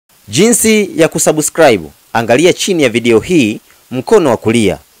Jinsi ya kusubscribe, angalia chini ya video hii mkono wa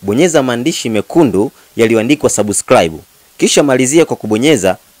kulia, bonyeza maandishi mekundu yaliyoandikwa subscribe, kisha malizia kwa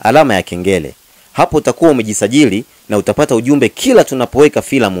kubonyeza alama ya kengele. Hapo utakuwa umejisajili na utapata ujumbe kila tunapoweka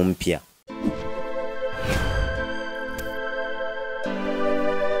filamu mpya.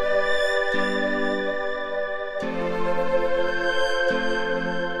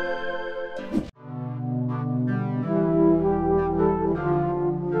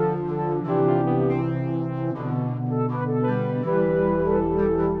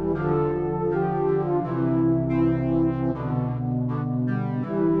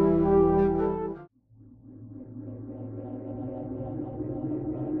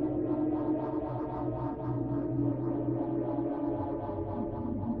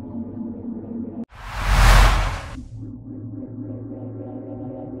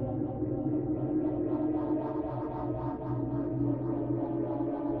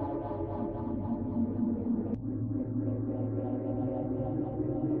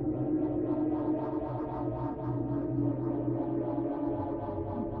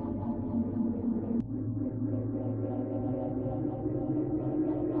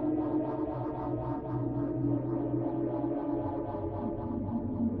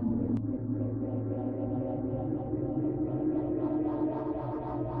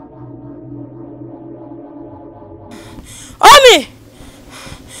 Omi!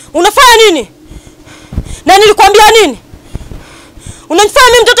 Unafanya nini? Na nilikwambia nini? Unanifanya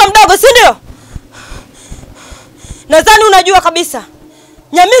mimi mtoto mdogo, si ndio? Nadhani unajua kabisa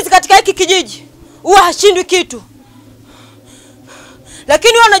nyamizi katika hiki kijiji huwa hashindwi kitu.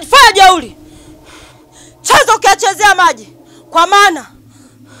 Lakini wewe unajifanya jeuri. Chaza ukiachezea maji, kwa maana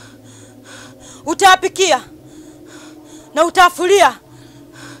utayapikia na utafulia.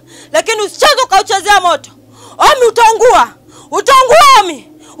 Lakini usichaze ukauchezea moto. Omi, utaungua. Utaungua Omi.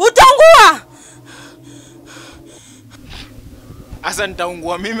 Utaungua. Asa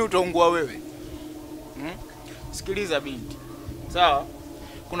nitaungua mimi, utaungua wewe. Sikiliza binti. Sawa?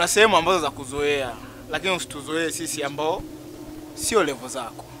 Kuna sehemu ambazo za kuzoea, lakini usituzoee sisi ambao sio level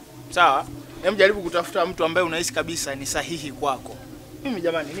zako. Sawa? Hem, jaribu kutafuta mtu ambaye unahisi kabisa ni sahihi kwako. Mimi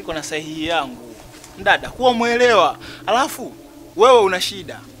jamani niko na sahihi yangu. Dada, kuwa muelewa. Alafu wewe una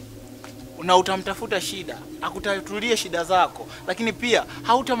shida. Na utamtafuta shida, akutatulie shida zako, lakini pia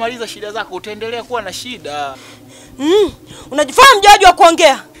hautamaliza shida zako, utaendelea kuwa na shida. Unajifanya mjaji wa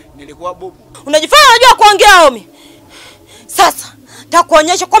kuongea. Nilikuwa bubu. Unajifanya unajua kuongea Omi. Sasa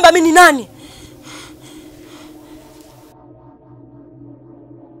nitakuonyesha kwamba mimi ni nani.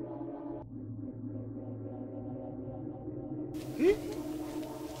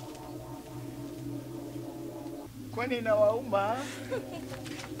 Kwani inawauma?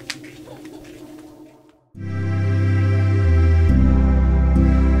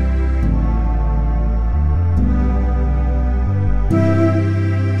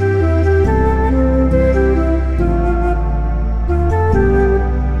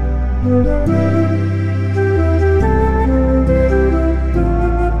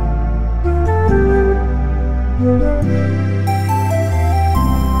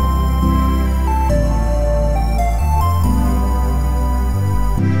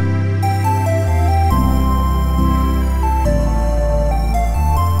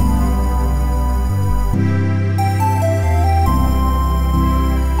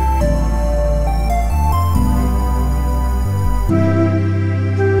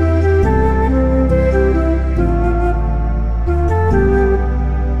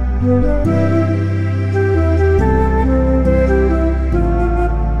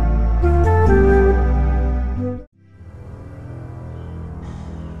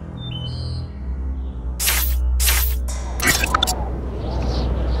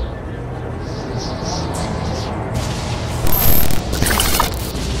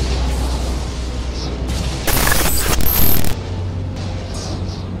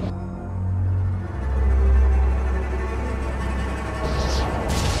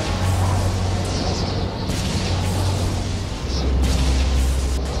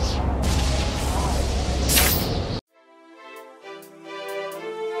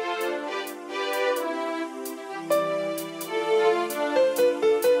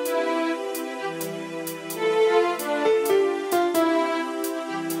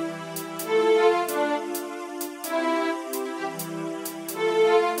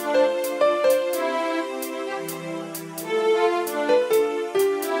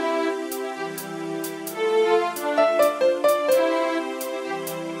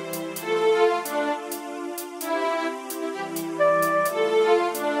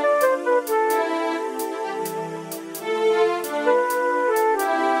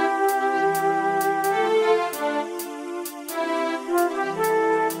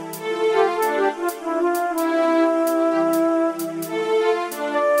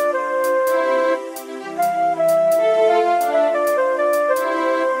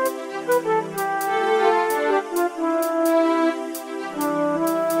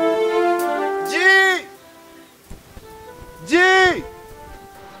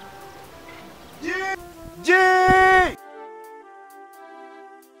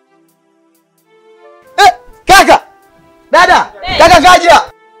 Dada, kaka kaja.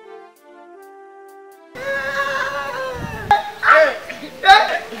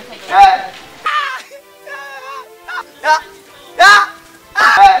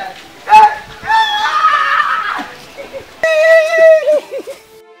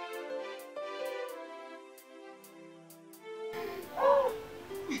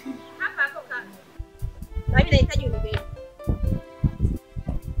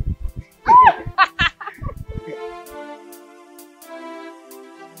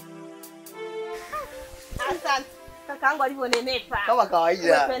 Kakaangu alivyonenepa. Kama kawaida.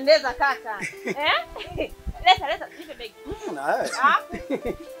 Unapendeza kaka. Leta nipe begi. Na wewe.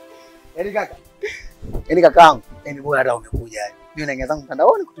 Yaani kaka. Yaani kakaangu, yaani bora hata umekuja. Mimi naingia zangu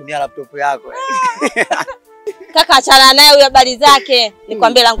mtandaoni kutumia laptop yako. Kaka achana naye huyo habari zake.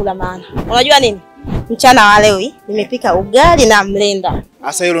 Nikwambie langu la maana. Unajua nini? Mchana wa leo hii nimepika ugali na mlenda.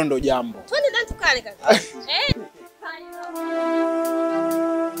 Sasa hilo ndo jambo. Twende ndani tukale kaka.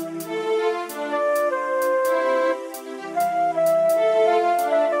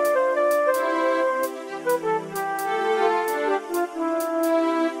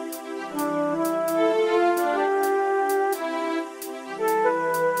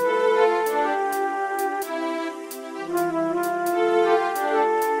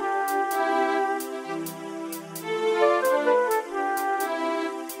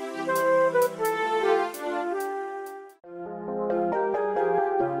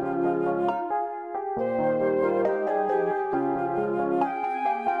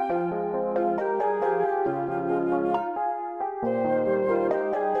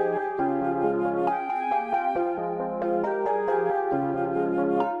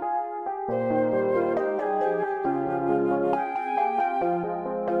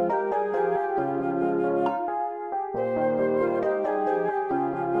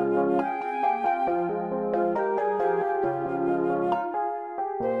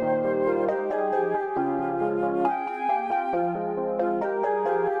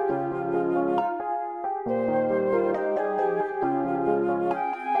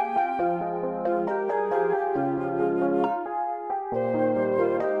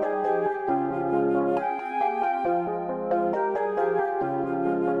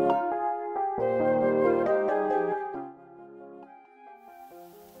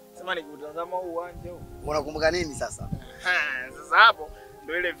 Sema nikutazama uwanja huu. Unakumbuka nini sasa? Sasa hapo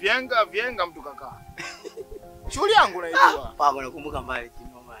ndio ile vyenga mtu kakaa. Shughuli yangu naijua. Baba nakumbuka mbali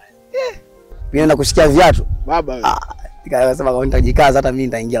kinoma. Mimi nakusikia viatu. Baba. Nikasema kama nitajikaza hata mimi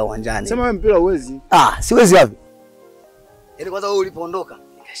nitaingia uwanjani. Sema wewe mpira uwezi. Siwezi wapi? Yaani kwanza wewe ulipoondoka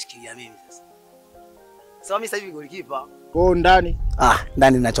nikashikilia mimi sasa. Sasa mimi sasa hivi golikipa. Kwa ndani.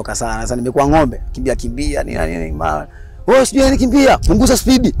 Ndani ninachoka sana. Sasa nimekuwa ng'ombe, kimbia nini mara. Wewe sijui nikimbia, punguza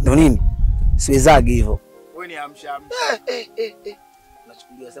speed. Ndio nini? Siwezagi hivyo. Wewe ni amsha.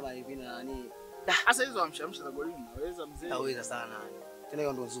 Unachukuliwa sema hivi na nani? Sasa hizo amsha za golini naweza mzee. Naweza sana. Tena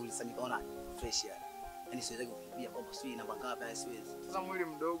hiyo ndio nzuri sasa nikaona fresh yani. Yaani siwezi kukimbia kwa sababu sijui namba ngapi siwezi. Sasa mwili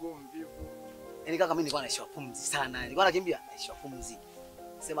mdogo mvivu. Yaani kaka mimi nilikuwa naishiwa pumzi sana. Nilikuwa nakimbia, naishiwa pumzi.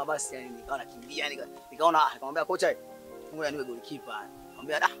 Sema basi yani nikawa nakimbia nikaona nikamwambia kocha ngoja niwe golikipa.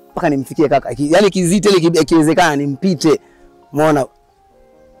 Nikamwambia mpaka nimfikie kaka. Yaani kizite ile ikiwezekana nimpite. Umeona?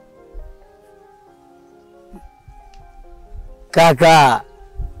 Kaka.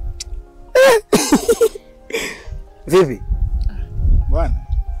 Vipi? Bwana.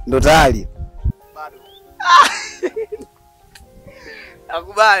 Ndo tayali. Bado.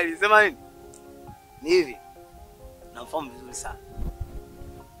 Nakubali, sema nini? Ni hivi. Namfahamu vizuri sana.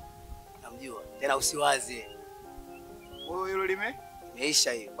 Namjua. Tena usiwaze. Wewe hilo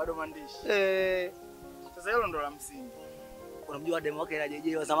imeisha hiyo. Bado maandishi. Sasa hilo ndo la msingi. Unamjua demo wake na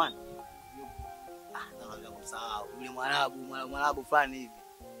JJ wa zamani? Naomba kusahau. Yule mwarabu fulani hivi.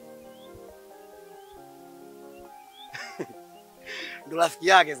 Ndo rafiki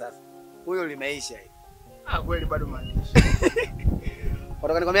yake sasa. Huyo limeisha hiyo. Kweli bado maandishi.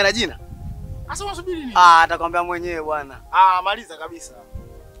 Unataka nikwambia na jina? Sasa unasubiri nini? Atakwambia mwenyewe bwana. Maliza kabisa.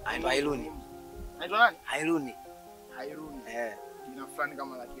 Aitwa Hailuni. Aitwa nani? Hailuni. Jina fulani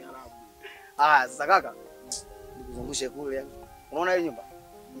kama la Kiarabu. Sasa kaka. Nikuzungushe kule. Unaona ile nyumba?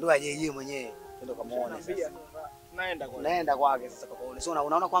 Ndio JJ mwenyewe. Twende kumuone sasa. Naenda kwake sasa kwa kaone. Sio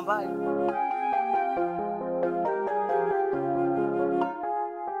unaona kwa mbali.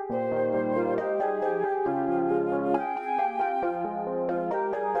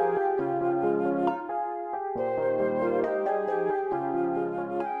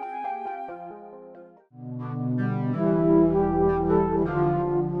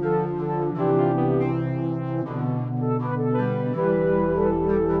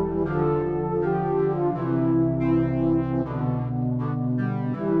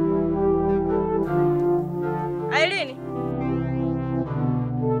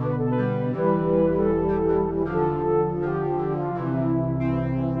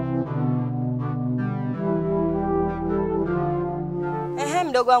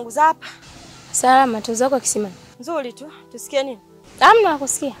 mdogo wangu za hapa. Salama, tuzo wako kisimani. Nzuri tu. Tusikie nini? Hamna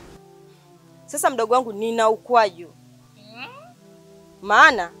kusikia. Sasa mdogo wangu nina ukwaju.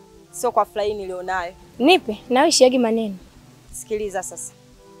 Maana sio kwa fly nilionayo. Nipe, na uishiagi maneno. Sikiliza sasa.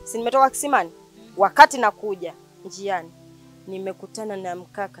 Si nimetoka kisimani? Wakati nakuja njiani nimekutana na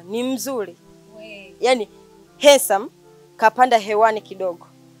mkaka. Ni mzuri. Yaani handsome, kapanda hewani kidogo.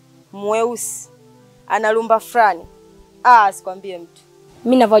 Mweusi. Analumba fulani. Sikwambie mtu.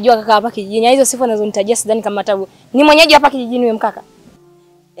 Mimi ninavyojua kaka hapa kijijini, hizo sifa unazonitajia sidhani kama tabu. Ni mwenyeji hapa kijijini wewe mkaka.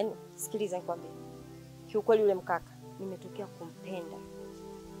 Yaani sikiliza nikwambie. Kiukweli yule mkaka nimetokea kumpenda.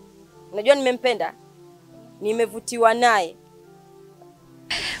 Unajua nimempenda? Nimevutiwa naye.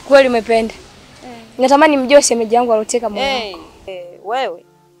 Kweli umependa. Natamani mjue shemeji yangu aloteka moyo.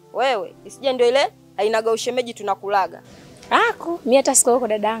 Wewe, isije ndio ile hainaga ushemeji tunakulaga. Mimi hata siko huko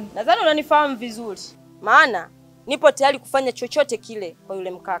dadangu. Nadhani unanifahamu vizuri. Maana nipo tayari kufanya chochote kile kwa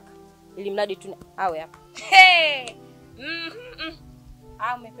yule mkaka. Ili mradi tu awe hapa.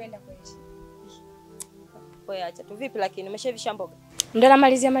 Umependa kweli. Wewe acha tu vipi lakini umeshavisha mboga? Ndio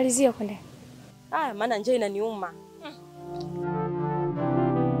namalizia huko ndani. Maana njaa inaniuma.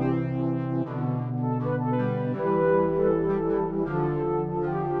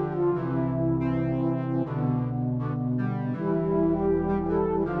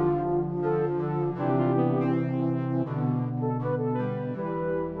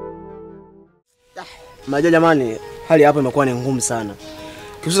 Majua jamani, hali hapa imekuwa ni ngumu sana.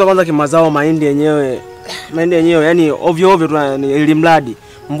 Kisusa kwanza kimazao mahindi yenyewe yani ovyo tu ili mradi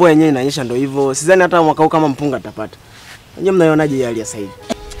mvua yenyewe inanyesha ndio hivyo. Sidhani hata mwaka huu kama mpunga atapata. Nyinyi mnaionaje hali ya sasa hivi?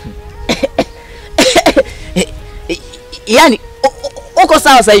 Yaani uko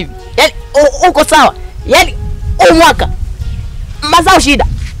sawa sasa hivi. Yaani uko sawa. Yaani mwaka mazao shida.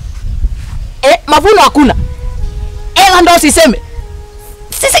 Mavuno hakuna. Ela ndio usiseme.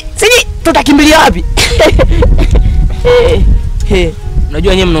 Sisi tutakimbilia wapi?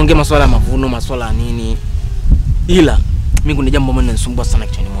 Unajua nyewe mnaongea masuala ya mavuno, masuala ya nini? Ila mimi kuna jambo ambalo linanisumbua sana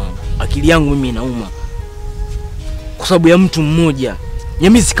kichwani mwangu. Akili yangu mimi inauma. Kwa sababu ya mtu mmoja.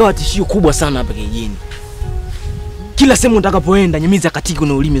 Nyamizi kawa tishio kubwa sana hapa kijijini. Kila sehemu utakapoenda Nyamizi akatiki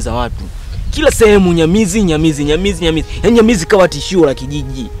na ulimi za watu. Kila sehemu Nyamizi. Yaani Nyamizi kawa tishio la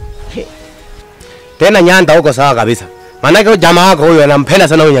kijiji. Tena Nyanda huko sawa kabisa. Maana jamaa wako huyo anampenda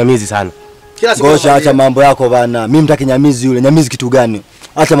sana huyo Nyamizi sana. Ngosha acha mambo yako bana. Mimi mtaki Nyamizi yule. Nyamizi kitu gani?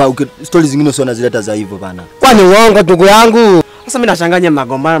 Hata stories zingine sio unazileta za hivyo bana. Kwani uongo ndugu yangu? Sasa mimi nachanganya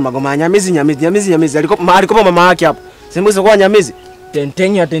magoma Nyamizi. Alikopa mama yake hapo. Simbuzi kwa Nyamizi.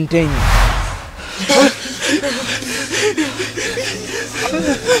 Tentenya.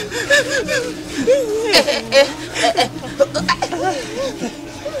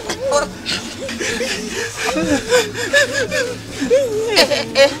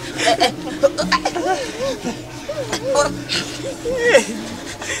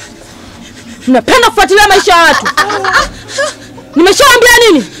 Napenda kufuatilia maisha ya watu. Nimeshaambia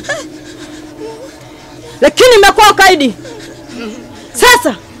nini? Lakini nimekuwa kaidi.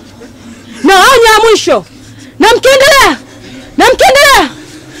 Sasa naonya mwisho. Na mkiendelea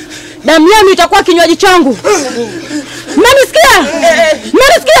damu yenu itakuwa kinywaji changu. Mnanisikia?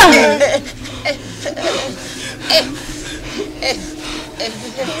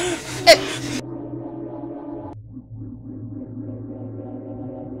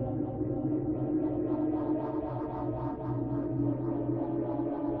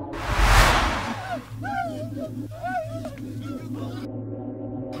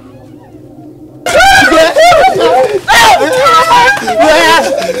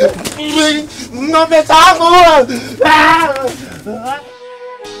 Ngombe zangu.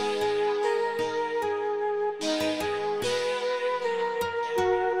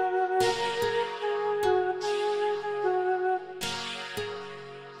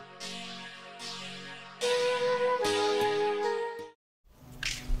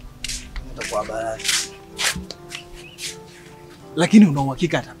 Lakini una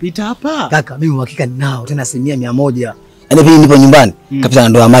uhakika atapita hapa? Kaka, mimi uhakika ninao tena 100%. Yaani hivi nipo nyumbani, kapita na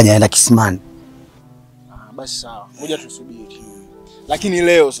ndoo ya maji anaenda kisimani. Basi sawa. Ngoja tusubiri. Lakini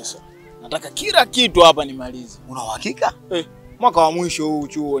leo sasa nataka kila kitu hapa nimalize. Una uhakika? Mwaka wa mwisho huu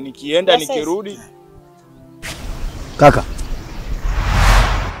chuo nikienda nikirudi. Kaka.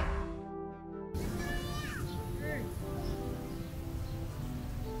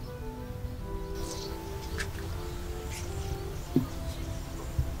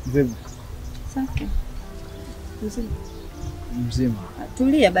 Vipi? Safi. Mzima.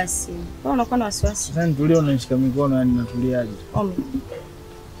 Tulia basi. Wewe unakuwa na wasiwasi. Sasa nitulie unanishika mikono yani natuliaje?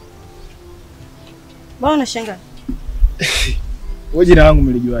 Mbona unashangaa? Wewe jina langu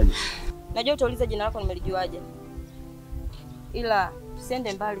umelijuaje? Najua utauliza jina lako nimelijuaje. Ila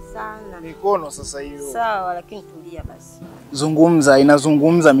tusiende mbali sana. Mikono sasa hiyo. Sawa, lakini tulia basi. Zungumza,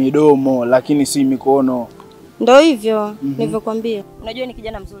 inazungumza midomo lakini si mikono. Ndio hivyo, nilivyokuambia. Unajua ni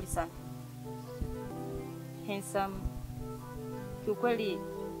kijana mzuri sana. Handsome. Kiukweli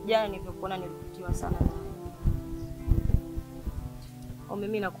jana nilivyokuona nilivutiwa sana.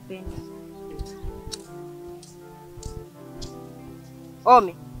 Mimi nakupenda.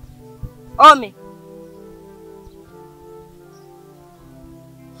 Ome.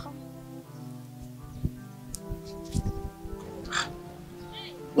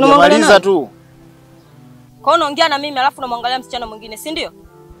 Unamaliza tu. Kwa unaongea na mimi alafu unamwangalia msichana mwingine, si ndio?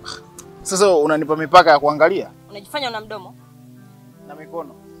 Sasa unanipa mipaka ya kuangalia? Unajifanya una mdomo na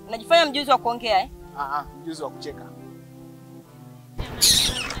mikono. Unajifanya mjuzi wa kuongea mjuzi wa kucheka.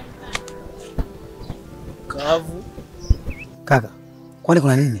 Kavu. Kaka, kwani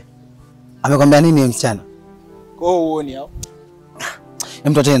kuna nini? Amekwambia nini msichana? Kwa uone hao.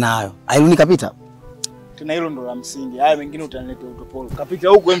 Mtu tena hayo. Ailuni kapita. Tena hilo ndo la msingi. Haya mengine utaniletea utopolo. Kapita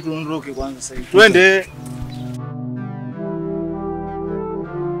huko mtu ondoke kwanza sasa hivi. Twende.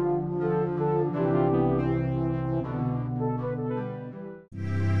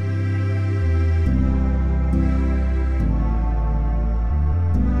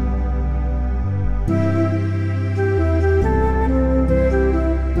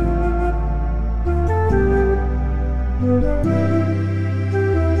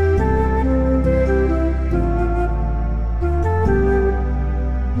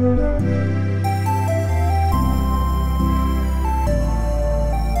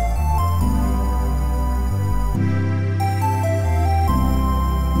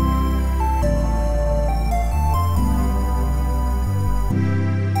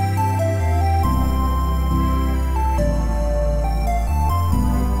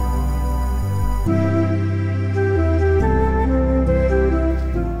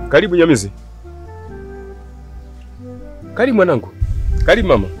 Karibu Nyamizi. Karibu mwanangu. Karibu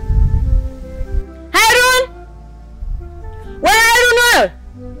mama. Harun! Wewe Harun wewe!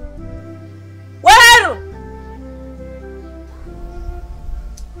 Wewe Harun!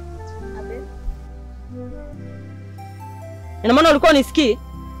 Abe. Ina maana ulikuwa unisikii?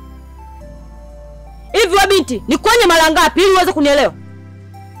 Hivi wewe binti, nikuonye mara ngapi ili uweze kunielewa?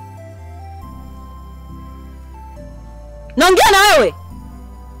 Naongea na wewe.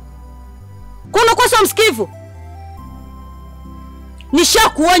 Kuna kosa msikivu.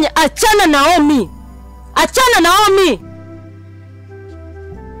 Nishakuonya achana na Omi. Achana na Omi.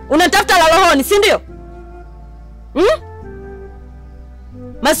 Unatafuta la rohoni, si ndio?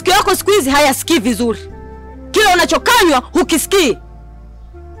 Masikio yako siku hizi hayasikii vizuri. Kila unachokanywa hukisikii.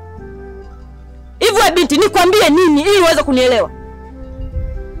 Hivi wewe binti, nikwambie nini ili uweze kunielewa?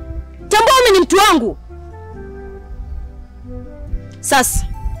 Tambua mimi ni mtu wangu. Sasa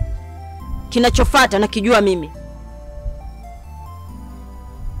kinachofuata na kijua mimi.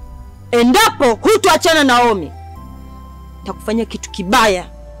 Endapo hutoachana na Omi, nitakufanyia kitu kibaya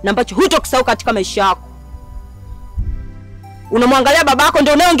na ambacho hutokisahau katika maisha yako. Unamwangalia baba yako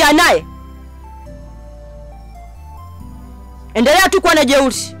ndio unaongea naye? Endelea tu kuwa na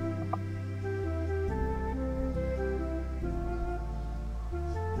jeuri.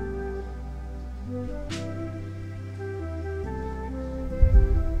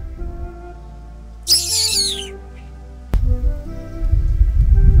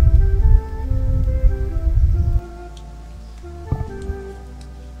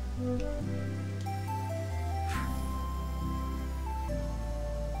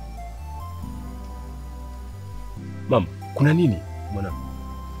 Mama, kuna nini mwanangu?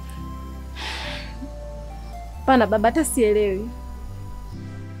 Pana baba, hata sielewi.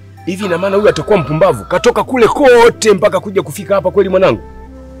 Hivi ina maana huyu atakuwa mpumbavu? Katoka kule kote mpaka kuja kufika hapa kweli mwanangu?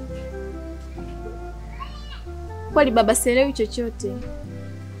 Kweli baba, sielewi chochote.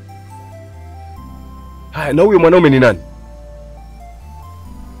 Haya, na huyo mwanaume ni nani?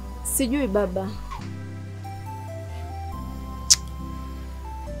 Sijui baba.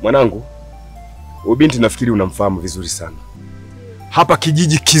 Mwanangu, huyu binti nafikiri unamfahamu vizuri sana. Hapa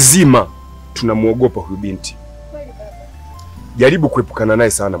kijiji kizima tunamuogopa huyu binti. Kweli baba. Jaribu kuepukana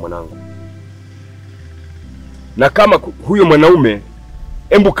naye sana mwanangu. Na kama huyo mwanaume,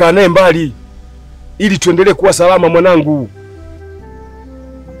 embu kaa naye mbali ili tuendelee kuwa salama mwanangu.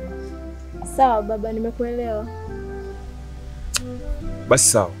 Sawa baba, nimekuelewa. Basi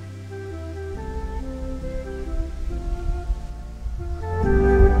sawa.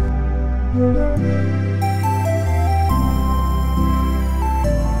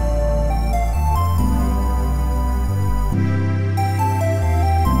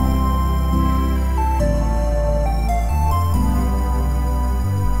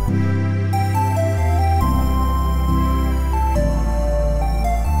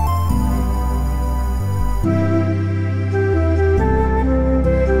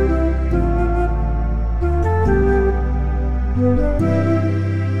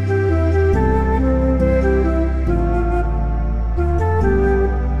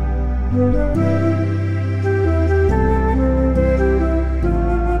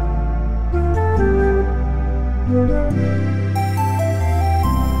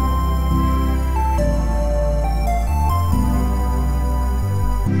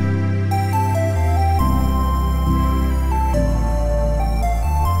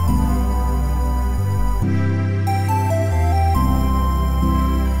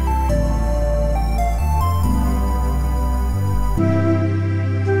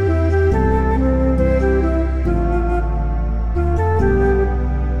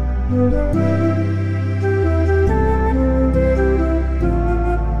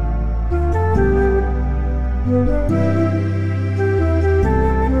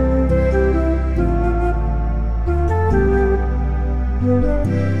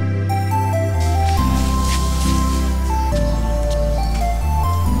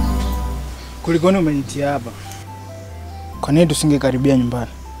 Kulikoni umenitia hapa? Kwa nini tusingekaribia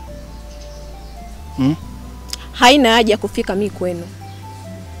nyumbani? Haina haja kufika mimi kwenu.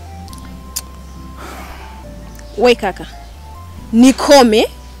 Wewe kaka, nikome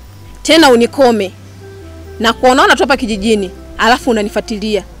tena unikome na kuonaona tu hapa kijijini alafu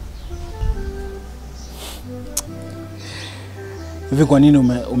unanifuatilia. Hivi kwa nini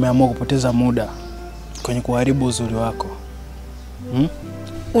umeamua kupoteza muda kwenye kuharibu uzuri wako?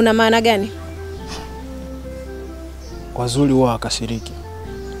 Una maana gani? Wazuri wao wakasiriki.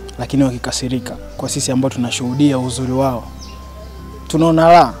 Lakini wakikasirika kwa sisi ambao tunashuhudia uzuri wao, tunaona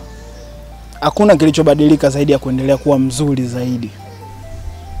la. Hakuna kilichobadilika zaidi ya kuendelea kuwa mzuri zaidi.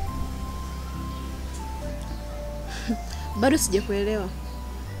 Bado sijakuelewa.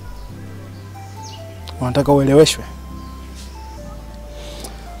 Unataka ueleweshwe?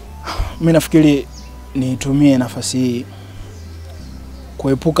 Mimi nafikiri nitumie nafasi hii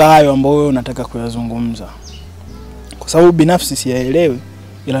kuepuka hayo ambayo wewe unataka kuyazungumza. Kwa sababu binafsi siyaelewi,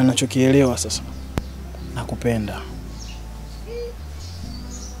 ila ninachokielewa sasa. Nakupenda.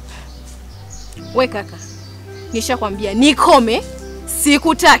 We kaka, nishakwambia nikome,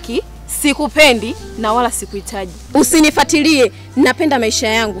 sikutaki, sikupendi na wala sikuhitaji. Usinifuatilie, napenda maisha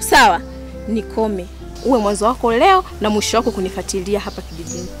yangu, sawa? Nikome. Uwe mwanzo wako leo na mwisho wako kunifuatilia hapa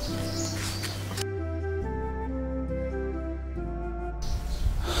kijijini.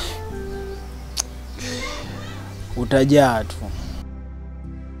 Utajaa tu.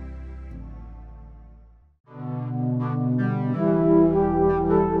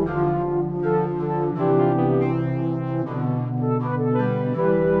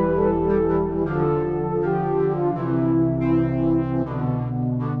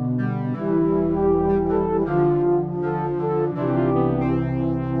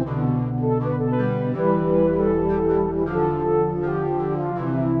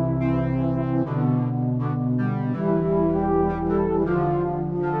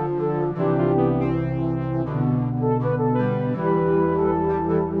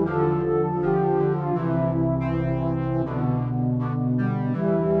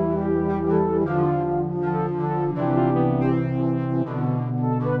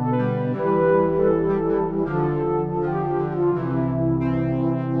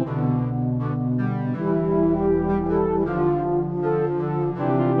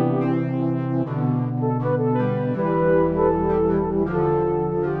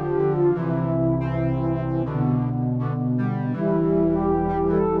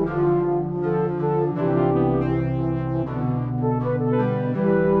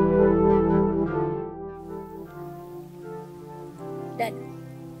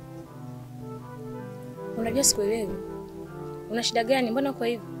 Unajua sikuelewi. Una shida gani? Mbona kwa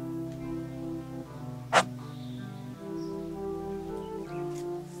hivyo?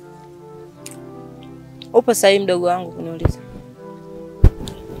 Upo sahihi mdogo wangu kuniuliza.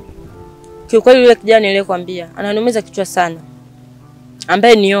 Kiukweli yule kijana niliyekwambia ananiumiza kichwa sana.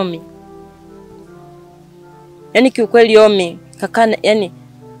 Ambaye ni Omi. Yaani kiukweli Omi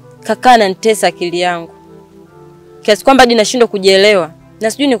kaka ananitesa akili yangu. Kiasi kwamba hadi nashindwa kujielewa.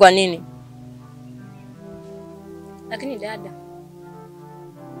 Na sijui ni kwa nini. Lakini dada,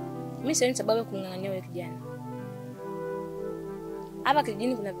 mimi sioni sababu ya kumng'ang'ania yule kijana. Hapa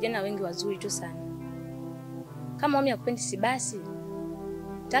kijijini kuna vijana wengi wazuri tu sana. Kama Omi hakupendi si basi,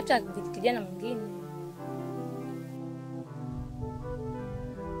 tafuta kijana mwingine.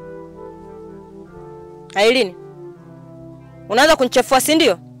 Ailini, unaanza kunichafua si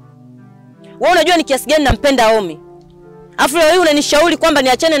ndio? Wewe unajua ni kiasi gani nampenda Omi. Afu leo hii unanishauri kwamba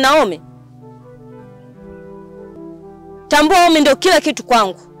niachane na Omi. Tambua Omi ndio kila kitu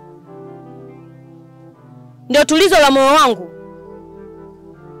kwangu. Ndio tulizo la moyo wangu.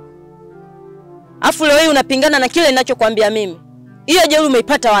 Afu leo hii unapingana na kile ninachokuambia mimi. Hiyo jeuri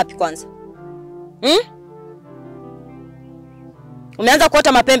umeipata wapi kwanza? Umeanza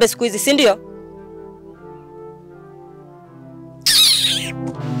kuota mapembe siku hizi, si ndio?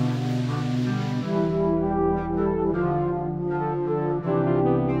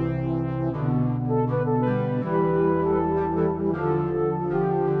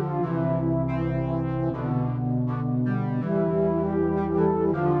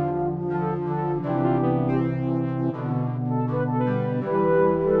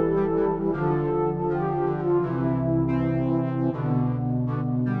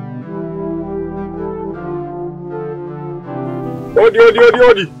 Odi.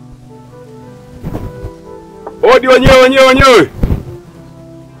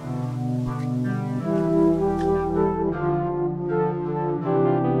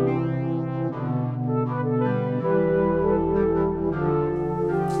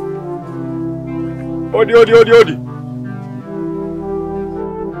 Odi wenyewe. Odi.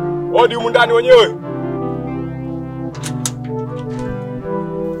 Odi mundani wenyewe.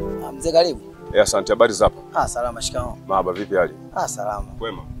 Mzee karibu. Asante, habari zapa? Salama, shikamoo. Baba vipi hali? Salama.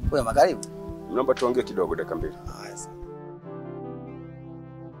 Kwema, karibu. Naomba tuongee kidogo dakika mbili.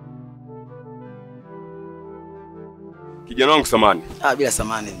 Kijana wangu samani. Bila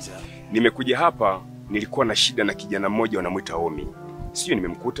samani mzee. Nimekuja hapa, nilikuwa na shida na kijana mmoja wanamuita Omi. Sio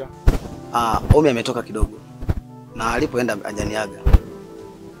nimemkuta? Omi ametoka kidogo. Na alipoenda hajaniaga.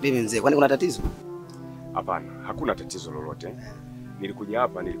 Bibi mzee, kwani kuna tatizo? Hapana, hakuna tatizo lolote. Nilikuja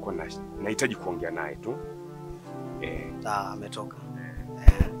hapa, nilikuwa nahitaji kuongea naye tu. Ametoka.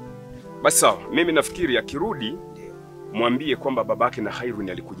 Basi sawa, mimi nafikiri akirudi mwambie kwamba babake na Hairun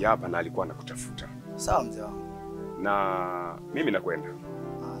alikuja hapa na alikuwa anakutafuta. Sawa mzee wangu. Na mimi nakwenda.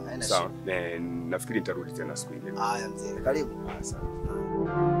 Sawa. Nafikiri nitarudi tena siku nyingine. Haya mzee, karibu. Sawa.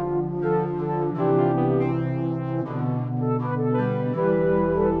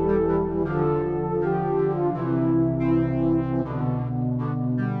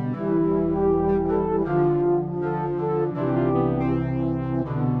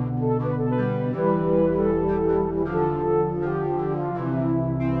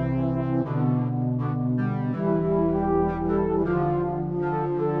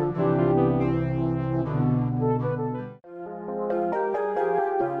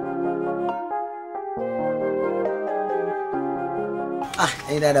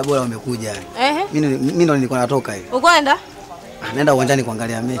 Dada bora umekuja. Mimi ndo nilikuwa natoka hivi. Ukwenda? Naenda uwanjani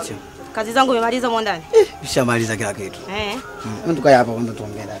kuangalia mechi. Kazi zangu umemaliza huko ndani? Nishamaliza kila kitu. Mimi tukae hapa kwanza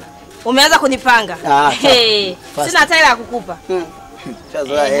tuongee dada. Umeanza kunipanga? Sina hata hela ya kukupa.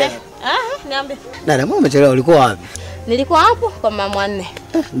 Chazoea hela. Niambie. Dada, mbona umechelewa? Ulikuwa wapi? Nilikuwa hapo kwa mama Mwanae.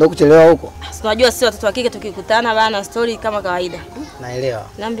 Ndio kuchelewa huko? Unajua sisi watoto wa kike tukikutana bana story kama kawaida. Naelewa.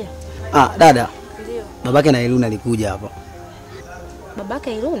 Niambie. Dada. Ndio. Babake na Iruna alikuja hapa.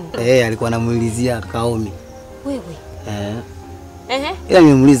 Babake Iruna? Alikuwa anamuulizia Kaomi. Wewe. Ila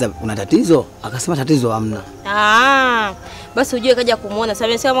nimemuuliza una tatizo? Akasema tatizo hamna. Basi ujue kaja kumuona. Sasa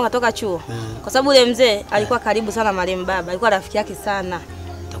amesema kama katoka chuo. Kwa sababu yule mzee alikuwa karibu sana marehemu baba. Alikuwa rafiki yake sana.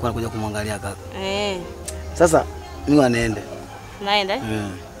 Atakuwa anakuja kumwangalia kaka. Sasa mimi naenda. Naenda?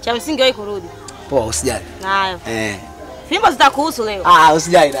 Cha msingi wewe kurudi. Poa, usijali. Nayo. Fimbo zitakuhusu leo.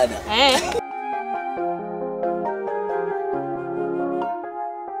 Usijali dada.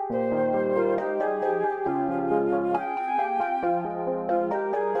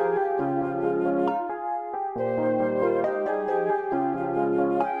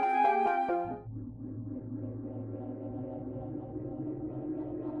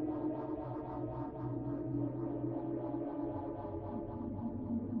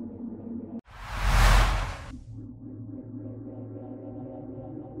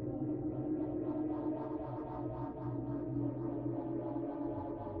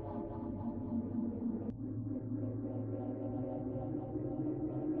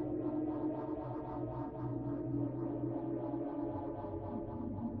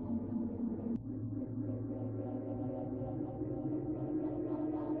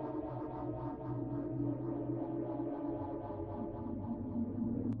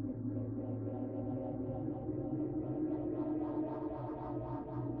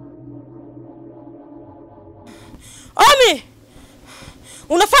 Omi!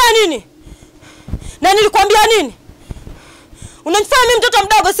 Unafanya nini? Na nilikwambia nini? Unanifanya mimi mtoto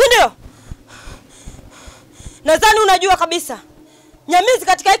mdogo, si ndio? Nadhani unajua kabisa. Nyamizi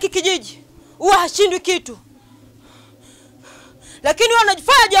katika hiki kijiji huwa hashindwi kitu. Lakini wewe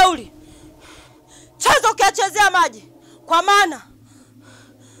unajifanya jeuri. Cheza ukiachezea maji. Kwa maana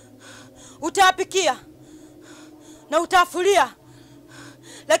utayapikia na utafulia.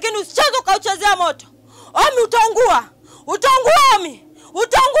 Lakini usicheze ukauchezea moto. Omi utaungua. Utaungua Omi.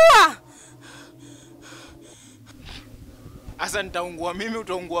 Utaungua. Asa nitaungua mimi,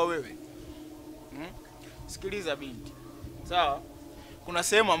 utaungua wewe. Sikiliza binti. Sawa? Kuna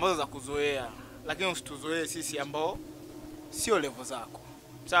sehemu ambazo za kuzoea, lakini usituzoee sisi ambao sio level zako.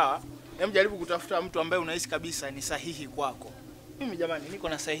 Sawa? Hem, jaribu kutafuta mtu ambaye unahisi kabisa ni sahihi kwako. Mimi jamani niko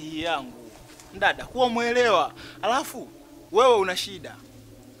na sahihi yangu. Dada, kuwa muelewa. Alafu wewe una shida.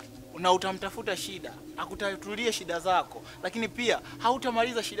 Na utamtafuta shida, akutatulie shida zako, lakini pia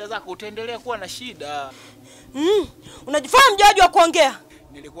hautamaliza shida zako, utaendelea kuwa na shida. Unajifanya mjaji wa kuongea.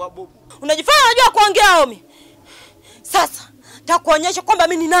 Nilikuwa bubu. Unajifanya unajua kuongea Omi. Sasa nitakuonyesha kwamba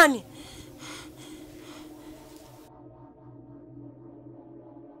mimi ni nani.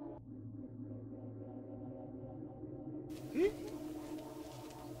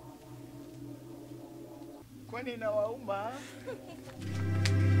 Kwani inawauma?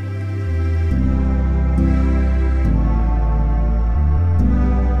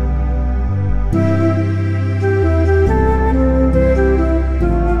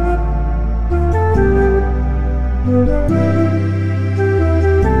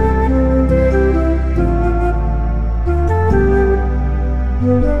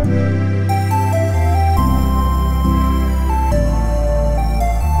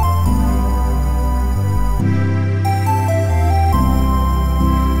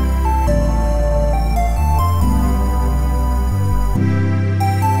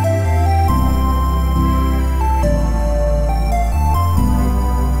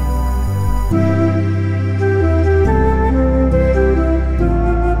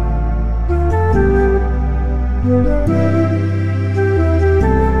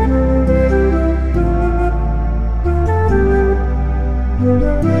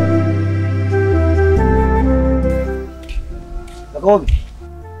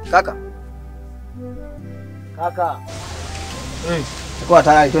 Kaka. Kaka. Kwa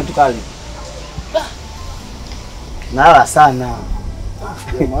tayali twende tukale. Nala sana.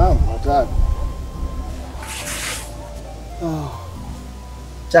 Mama, hatari.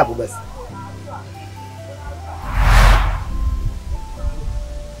 Chapu basi.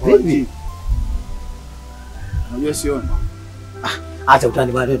 Vipi? Unajua sioni. Acha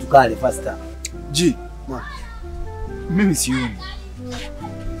utani bado tukale faster. Ji. Mimi sioni.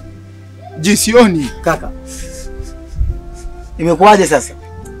 Ji sioni. Kaka. Imekuaje sasa?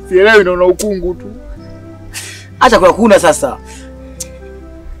 Sielewi, naona ukungu tu. Acha kwa kuna sasa.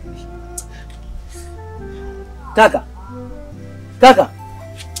 Kaka. Kaka.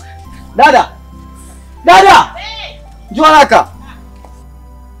 Dada. Dada. Njoo haraka.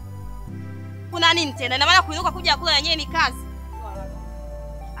 Kuna nini tena? Ina maana kuinuka kuja kula yenyewe ni kazi.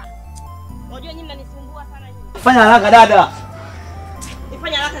 Unajua nyinyi mnanisumbua sana nyinyi. Fanya haraka dada.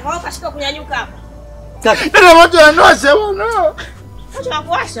 Nifanya haraka kwa ukashika kunyanyuka hapa. Kaka. Dada moto yanawasha bwana. Moto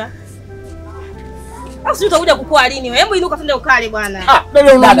unakuwasha? Basi utakuja kukua lini wewe? Hebu inuka twende ukale bwana.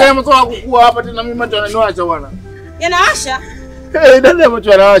 Dada unaongea masuala kukua hapa tena mimi moto yanawasha bwana. Yanawasha? Dada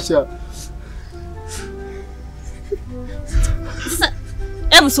moto yanawasha. Sasa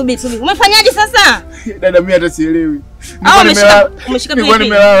hebu subiri. Umefanyaje sasa? Dada mimi hata sielewi. Umeshika pilipili.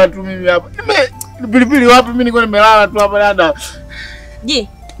 Nimelala tu mimi hapa. Pilipili wapi? Mimi nilikuwa nimelala tu hapa dada. Je,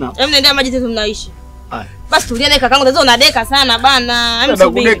 hebu nendea maji tetu mnaishi. Basi tulia naye kakangu, unaweza unadeka sana bana. Hebu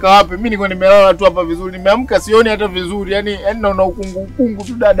subiri. Dada kudeka wapi? Mimi nilikuwa nimelala tu hapa vizuri. Nimeamka sioni hata vizuri. Yaani naona ukungu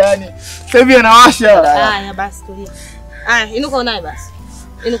tu dada yani. Sasa hivi anawasha. Haya basi tulia. Haya, inuka unaye basi.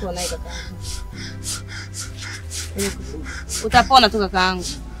 Inuka unaye kakangu. Utapona tu kakaangu.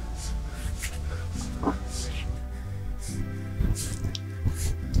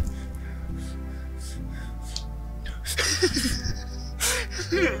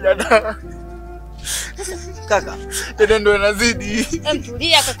 Dada. Kaka. Dada ndo anazidi.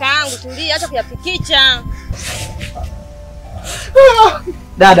 Tulia kakaangu, tulia, acha kuyapikicha.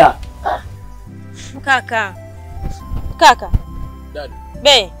 Dada. Kaka. Dada.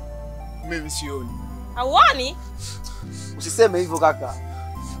 Be. Mimi sioni. Hauoni? Usiseme hivyo kaka.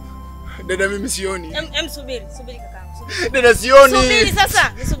 Dada mimi sioni. Subiri kakaangu, subiri. Dada sioni. Subiri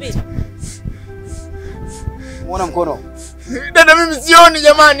sasa, nisubiri. Muona mkono. Dada mimi sioni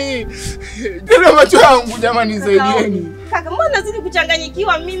jamani. Dada macho yangu jamani nisaidieni. Kaka, mbona nazidi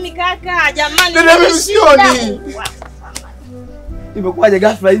kuchanganyikiwa mimi kaka? Jamani. Dada mimi sioni. Imekuwaje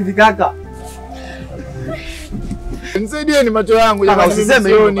ghafla hivi kaka? Nisaidieni macho yangu jamani, usiseme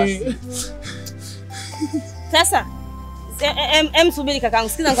sioni. Sasa subiri kakaangu,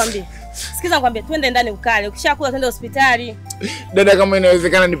 sikiza nikwambie, twende ndani ukale. Ukishakula twende hospitali. Dada, kama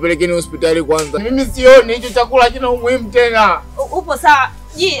inawezekana nipelekeni hospitali kwanza. Mimi sioni, hicho chakula hakina umuhimu tena. Upo sawa.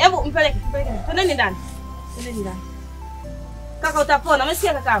 Hebu mpeleke. Twendeni ndani. Kaka utapona,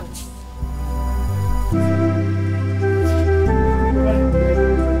 umesikia kakangu?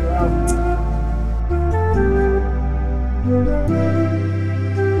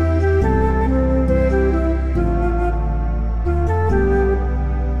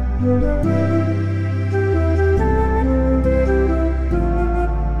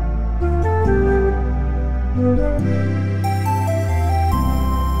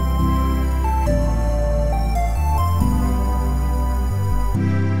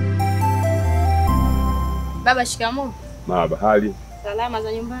 Baba, shikamoo. Marahaba, hali? Salama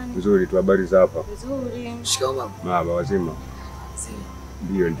za nyumbani? Nzuri tu, habari za hapa? Nzuri. Shikamoo mama. Marahaba, wazima?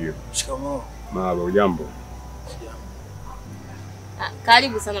 Ndio. Shikamoo. Marahaba, ujambo?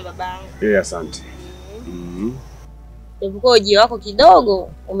 Karibu sana babangu. Asante. Japokuwa ujio wako kidogo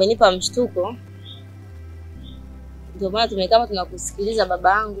umenipa mshtuko. Ndio maana tumekaa tunakusikiliza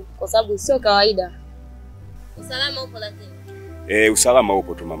babangu, kwa sababu sio kawaida. Usalama upo lakini? Usalama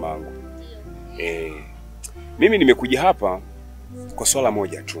upo tu mamangu. Mimi nimekuja hapa kwa swala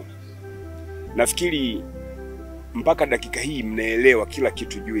moja tu. Nafikiri mpaka dakika hii mnaelewa kila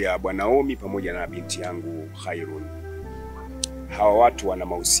kitu juu ya Bwana Omi pamoja na binti yangu Khairun. Hawa watu wana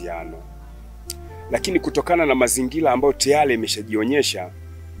mahusiano. Lakini kutokana na mazingira ambayo tayari imeshajionyesha,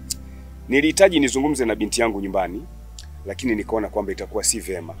 nilihitaji nizungumze na binti yangu nyumbani, lakini nikaona kwamba itakuwa si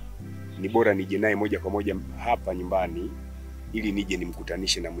vema. Ni bora nije naye moja kwa moja hapa nyumbani ili nije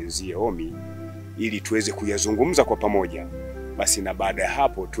nimkutanishe na mwenzie Omi ili tuweze kuyazungumza kwa pamoja. Basi na baada ya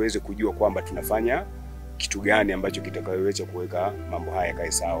hapo tuweze kujua kwamba tunafanya kitu gani ambacho kitakayoweza kuweka mambo haya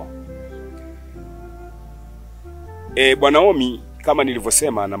kae sawa. Bwana Omi kama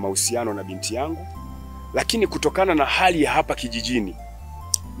nilivyosema na mahusiano na binti yangu, lakini kutokana na hali ya hapa kijijini,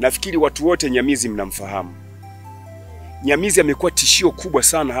 nafikiri watu wote Nyamizi mnamfahamu. Nyamizi amekuwa tishio kubwa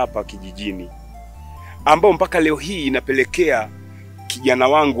sana hapa kijijini, ambao mpaka leo hii inapelekea kijana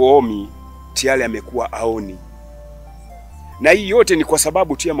wangu Omi tayari amekuwa aoni. Na hii yote ni kwa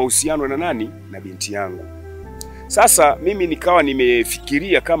sababu tu ya mahusiano na nani? Na binti yangu. Sasa mimi nikawa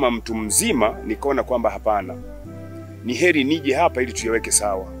nimefikiria kama mtu mzima, nikaona kwamba hapana, ni heri nije hapa ili tuyaweke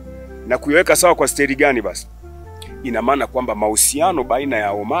sawa. Na kuyaweka sawa kwa steri gani basi? Ina maana kwamba mahusiano baina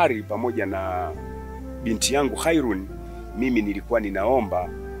ya Omari pamoja na binti yangu Khairun, mimi nilikuwa ninaomba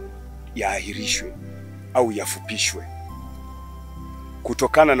yaahirishwe au yafupishwe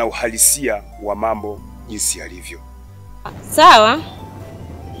kutokana na uhalisia wa mambo jinsi yalivyo. Sawa.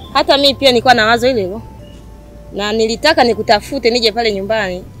 Hata mimi pia nilikuwa na wazo hilo. Na nilitaka nikutafute nije pale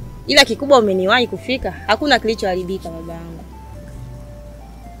nyumbani. Ila kikubwa umeniwahi kufika. Hakuna kilichoharibika babangu.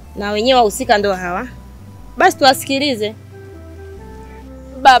 Na wenyewe wahusika ndo hawa. Basi tuwasikilize.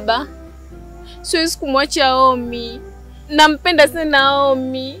 Baba, siwezi kumwacha Omi. Nampenda sana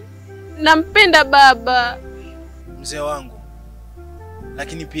Omi. Nampenda baba. Mzee wangu,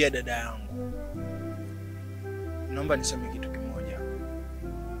 lakini pia dada yangu, naomba niseme kitu kimoja.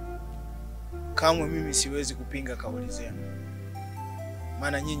 Kamwe mimi siwezi kupinga kauli zenu,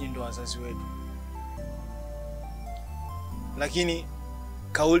 maana nyinyi ndo wazazi wetu. Lakini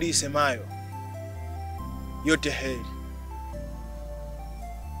kauli isemayo yote heri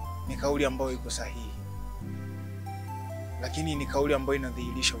ni kauli ambayo iko sahihi, lakini ni kauli ambayo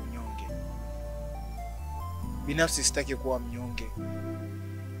inadhihirisha unyonge. Binafsi sitaki kuwa mnyonge,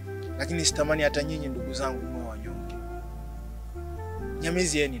 lakini sitamani hata nyinyi ndugu zangu mwe wanyonge.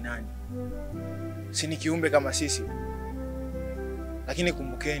 Nyamizi yeye ni nani? Si ni kiumbe kama sisi? Lakini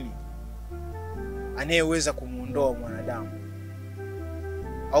kumbukeni, anayeweza kumuondoa mwanadamu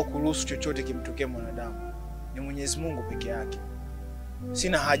au kuruhusu chochote kimtokee mwanadamu ni Mwenyezi Mungu peke yake.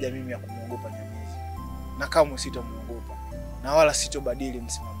 Sina haja mimi ya kumuogopa Nyamizi, na kamwe sitamuogopa, na wala sitobadili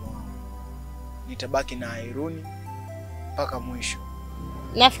msimamo wangu. Nitabaki na Hairuni mpaka mwisho.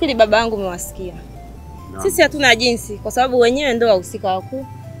 Nafikiri baba yangu umewasikia. Sisi hatuna jinsi, kwa sababu wenyewe ndio wahusika wakuu,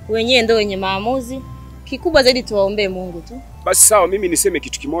 wenyewe ndio wenye maamuzi. Kikubwa zaidi tuwaombe Mungu tu. Basi sawa, mimi niseme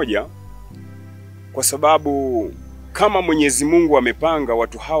kitu kimoja, kwa sababu kama Mwenyezi Mungu amepanga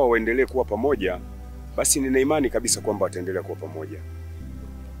watu hawa waendelee kuwa pamoja, basi nina imani kabisa kwamba wataendelea kuwa pamoja.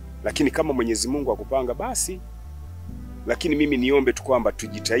 Lakini kama Mwenyezi Mungu hakupanga basi, lakini mimi niombe tu kwamba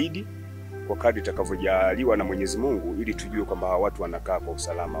tujitahidi kwa kadri tutakavyojaliwa na Mwenyezi Mungu ili tujue kwamba hawa watu wanakaa kwa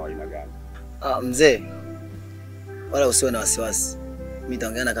usalama wa aina gani. Mzee, wala usiwe na wasiwasi. Mimi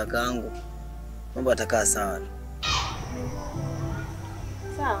nitaongea na kakaangu, mambo yatakaa sawa.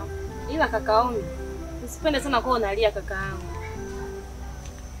 Sawa. Ila kakaomi, usipende sana kwa unalia kakaangu.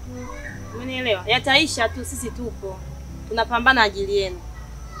 Umenielewa? Yataisha tu, sisi tupo. Tunapambana ajili yenu.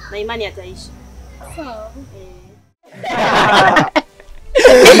 Na imani yataisha. Sawa.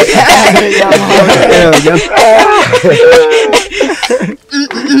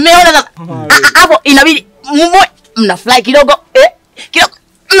 Mmeona hapo inabidi mnafurahi kidogo kidogo.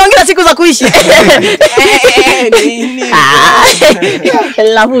 Mnaongea siku za kuishi.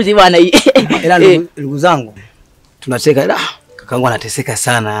 Lafuzi bwana hii. Ila ndugu zangu tunacheka kakaangu anateseka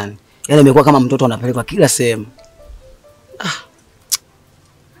sana yani. Yaani imekuwa kama mtoto anapelekwa kila sehemu.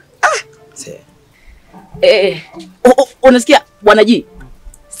 Unasikia bwana G?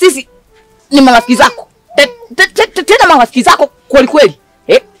 Sisi ni marafiki zako. Tena marafiki zako kweli kweli.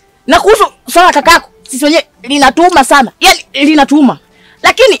 Na kuhusu swala kakako, sisi wenyewe linatuma sana. Yaani linatuma.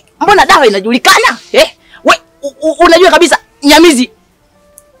 Lakini mbona dawa inajulikana? We unajua kabisa Nyamizi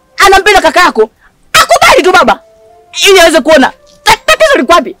anampenda kakako. Akubali tu baba. Ili aweze kuona tatizo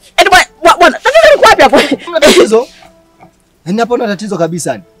liko wapi. Bwana, tatizo liko wapi hapo? Tatizo? Yaani hapo ndo tatizo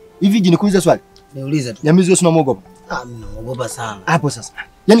kabisa ni. Hivi nikuulize swali. Niulize tu. Nyamizi wewe unamuogopa? Mimi namuogopa sana. Hapo sasa.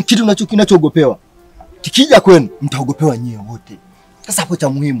 Yaani kitu kinachoogopewa. Kikija kwenu mtaogopewa nyie wote. Sasa hapo cha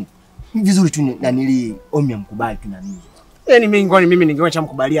muhimu. Vizuri tu nanili Omi amkubali tu na mimi. Yaani mimi ningeona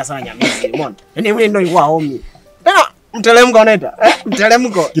chamkubalia sana Nyamizi, umeona? Yaani yule ndio ingekuwa Omi. Tena mtelemko unaita?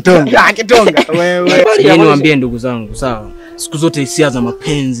 Mtelemko. Kitonga. Kitonga. Wewe. Yeye niwaambie ndugu zangu, sawa? Siku zote hisia za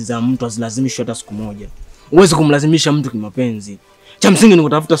mapenzi za mtu hazilazimishwi hata siku moja. Uweze kumlazimisha mtu kimapenzi. Cha msingi ni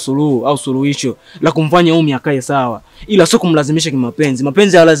kutafuta suluhu au suluhisho la kumfanya Omi akae sawa. Ila sio kumlazimisha kimapenzi.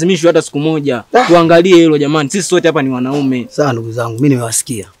 Mapenzi hayalazimishwi hata siku moja. Tuangalie hilo jamani. Sisi sote hapa ni wanaume. Sawa ndugu zangu, mimi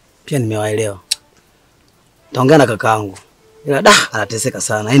nimewasikia. Pia nimewaelewa. Taongea na kakaangu. Ila anateseka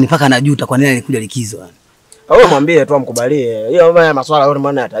sana. Yaani mpaka anajuta kwa nini alikuja likizo yani. Wewe mwambie tu amkubalie. Hiyo masuala yote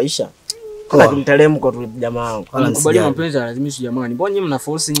maana yataisha. Kuna kimtelemko tu jamaa wangu. Mkubalia mapenzi lazimishi jamani. Mbona nyinyi mna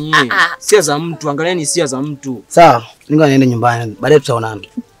force nyinyi? Hisia za mtu, angalieni hisia za mtu. Sawa, ninga niende nyumbani. Baadaye tutaonana.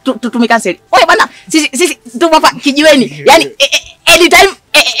 Tumekansel. Wewe bwana, sisi tu hapa kijiweni. Yaani anytime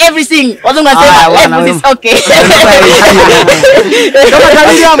everything. Wazungu wanasema everything is okay. Kama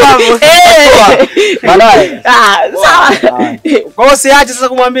tabia mambo. Baadaye. Sawa. Kwa hiyo siache sasa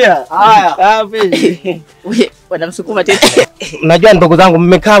kumwambia. Haya. Vipi? Wewe wanamsukuma tena. Unajua ndugu zangu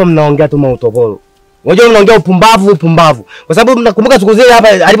mmekaa mnaongea tu mautoboro. Unajua mnaongea upumbavu. Kwa sababu mnakumbuka siku zile hapa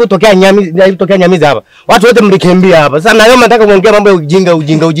alipotokea Nyamizi hapa. Watu wote mlikimbia hapa. Sasa na leo nataka kuongea mambo ya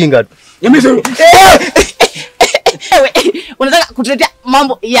ujinga tu. Nyamizi. Wewe unataka kutuletea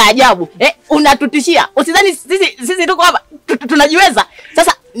mambo ya ajabu. Unatutishia. Usidhani sisi tuko hapa tunajiweza.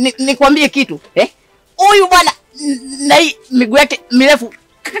 Sasa nikwambie kitu. Huyu bwana na hii miguu yake mirefu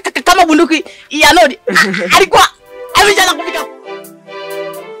kama bunduki ya nodi alikuwa amejana kupika.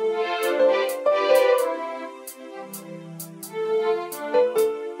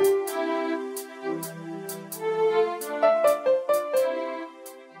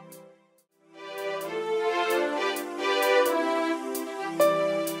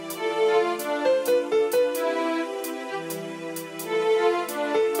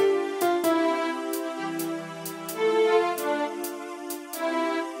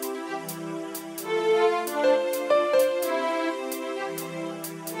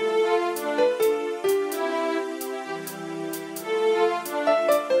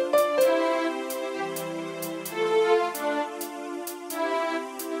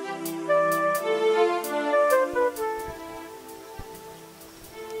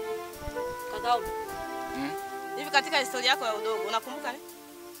 Hivi katika historia yako ya udogo unakumbuka nini?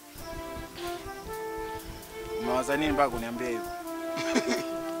 Umewaza nini mpaka kuniambia hivyo?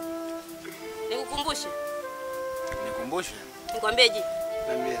 Nikukumbushe. Nikukumbushe? Nikwambie je?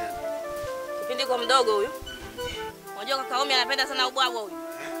 Niambie. Kipindi kwa mdogo huyu. Unajua kaka Omi anapenda sana ubwabwa huyu.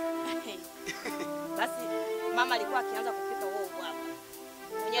 Basi mama alikuwa akianza kupika huo ubwabwa.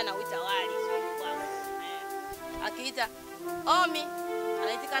 Mwenyewe anauita wali sio ubwabwa. Akiita Omi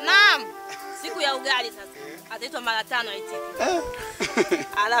anaitika naam. Siku ya ugali sasa. Ataitwa mara 5 aitiki.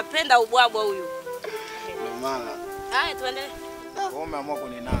 Anapenda ubwabwa huyu. Mama. Haya tuendelee. Wewe umeamua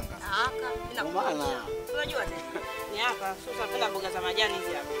kuninanga. Mama. Unajua tena. Ni hapa sasa napenda mboga za majani hizi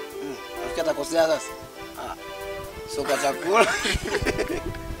hapa. Ukiata kosea sasa. Sio kwa chakula.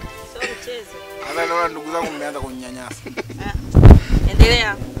 Sio mchezo. Sasa naona ndugu zangu mmeanza kuninyanyasa.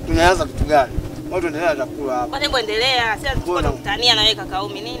 Endelea. Tunaanza kitu gani? Watu endelea chakula hapa. Bwana hebu endelea. Sasa tuko tukutania na wewe kaka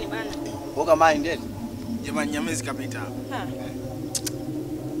Omi nini bana? Boga mind ndeni. Jamani Nyamizi kapita hapa.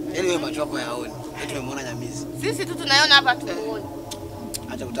 Yaani wewe macho yako yaone. Tumemwona Nyamizi. Sisi tu tunaiona hapa tumuone.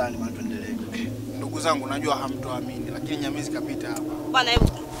 Acha utani maana tuendelee. Ndugu zangu najua hamtoamini lakini Nyamizi kapita hapa. Bwana hebu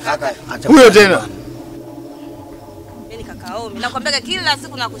kaka acha. Huyo tena. Mimi kaka Omi nakwambia kila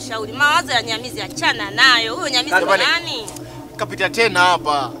siku nakushauri mawazo ya Nyamizi achana nayo. Huyo Nyamizi ni nani? Kapita tena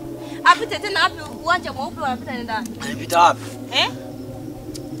hapa. Apite tena wapi? Uwanja mweupe wanapita nenda. Anapita wapi?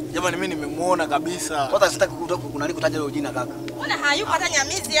 Jamani mimi nimemuona kabisa. Kwanza sitaki kuna nini kutaja hilo jina kaka. Mbona hayupo hata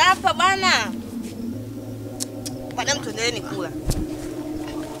nyamizi hapa bwana? Bwana mtu endeleeni kula.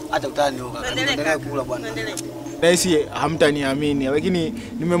 Acha utani huko kaka. Endelee kula bwana. Endelee. Nahisi hamtaniamini lakini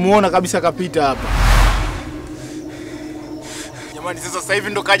nimemuona kabisa kapita hapa. Jamani sasa hivi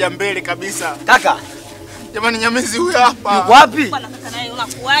ndo kaja mbele kabisa. Kaka. Jamani nyamizi huyu hapa. Yuko wapi? Bwana kaka naye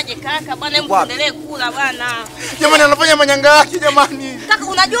unakuaje kaka? Bwana hebu endelee kula bwana. Jamani anafanya manyanga yake jamani. Kaka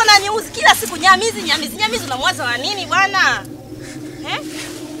unajua na news kila siku nyamizi unamwaza wa nini bwana?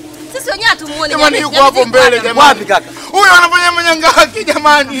 Sisi wenyewe hatumuone jamani. Yuko hapo mbele jamani. Wapi kaka? Huyu anafanya manyanga yake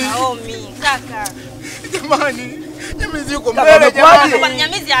jamani. Naomi kaka. Jamani. Nyamizi yuko mbele jamani. Bwana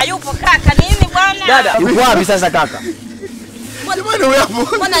nyamizi hayupo kaka. Nini bwana? Dada, yuko wapi sasa kaka? Jamani huyu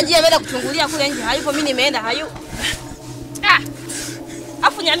hapo. Bwana je ameenda kuchungulia kule nje hayupo mimi nimeenda hayupo.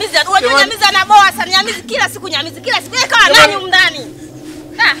 Afu nyamizi unajua nyamizi anaboa sana nyamizi kila siku kila siku kama nani umndani.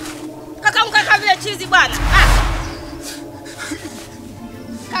 Kaka mkaka vile chizi bwana.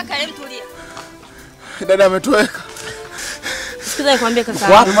 Kaka emtulia. Dada ametoweka. Sikiza nikwambie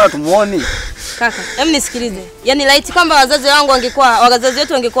kaka. Wapi mara tumuone? Kaka, nisikilize. Yaani laiti kwamba wazazi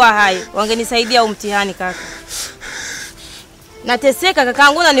wetu wangekuwa hai, wangenisaidia mtihani kaka. Nateseka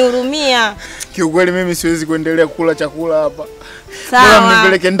kakaangu na nihurumia. Kiukweli mimi siwezi kuendelea kula chakula hapa. Sawa. Bora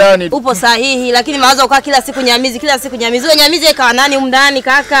mnipeleke ndani. Upo sahihi lakini mawazo ukaa kila siku nyamizi. Wewe nyamizi ikawa nani umndani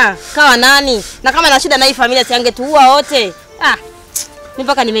kaka? Kawa nani? Na kama na shida na hii familia siangetuua wote. Mimi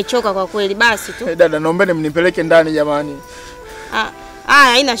mpaka nimechoka kwa kweli basi tu. Dada naombeni mnipeleke ndani jamani.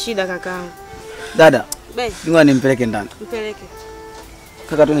 Haina shida kakaangu. Dada. Ngoja nimpeleke ndani. Mpeleke.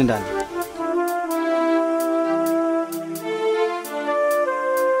 Kaka tuende ndani.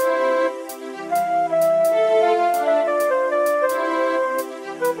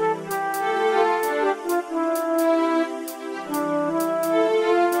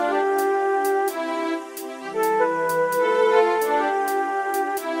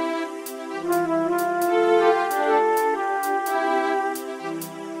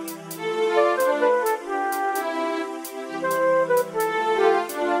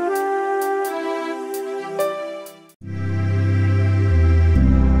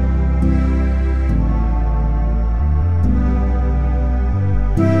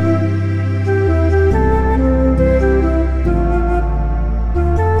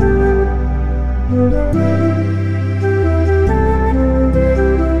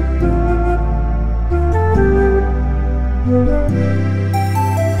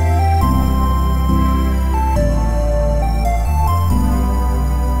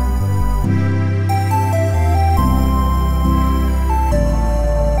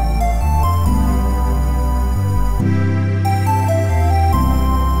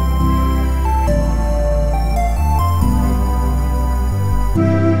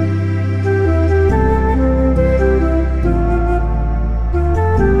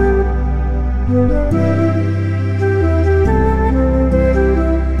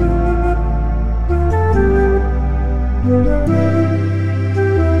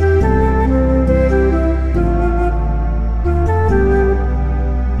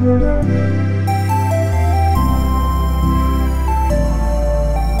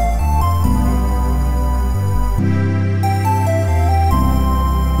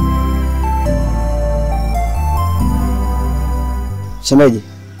 Shemeji,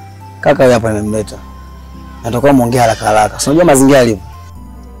 kaka huyu hapa nimemleta. Natakuwa muongea haraka haraka. Si unajua mazingira yalivyo.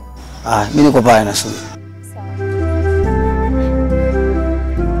 Mimi niko pale na shule.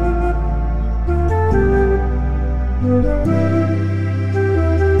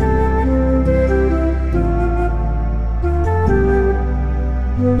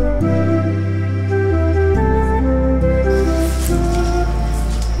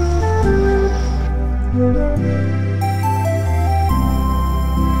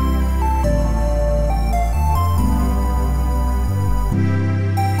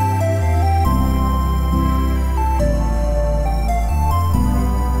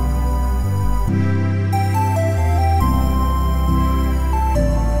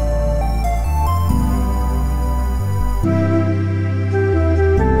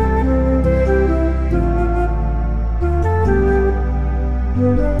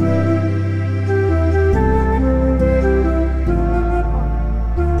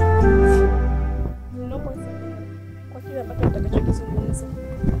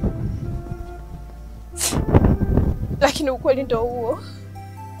 Lakini ukweli ndio huo.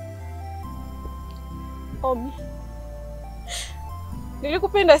 Omi,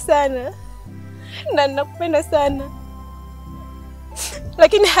 nilikupenda sana na ninakupenda sana,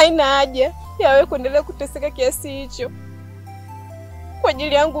 lakini haina haja ya wewe kuendelea kuteseka kiasi hicho. kwa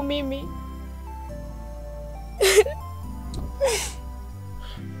ajili yangu mimi.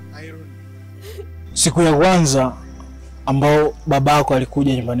 Siku ya kwanza ambao babako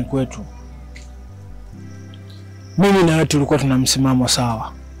alikuja nyumbani kwetu, mimi na wewe tulikuwa tuna msimamo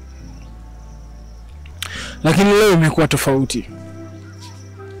sawa, lakini leo imekuwa tofauti.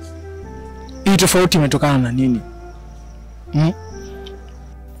 Hii tofauti imetokana na nini?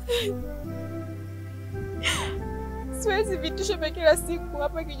 Siwezi vitisho vya kila siku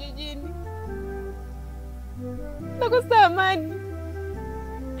hapa kijijini. Nakosa amani,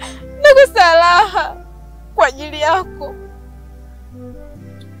 nakosa raha kwa ajili yako.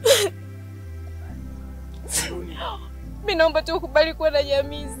 Mimi naomba tu ukubali kuwa na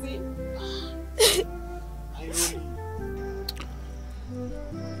Nyamizi.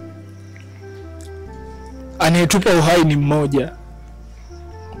 Anayetupa uhai ni mmoja,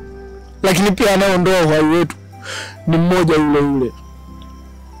 lakini pia anayeondoa uhai wetu ni mmoja yule yule.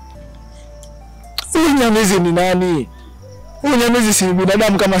 Huyu Nyamizi ni nani? Huyu Nyamizi si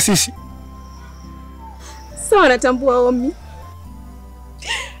binadamu kama sisi. Sawa, natambua Omi.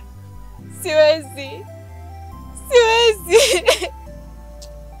 Siwezi.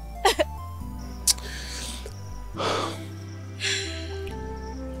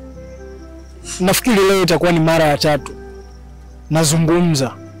 Nafikiri leo itakuwa ni mara ya 3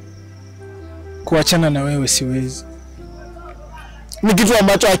 nazungumza kuachana na wewe. Siwezi, ni kitu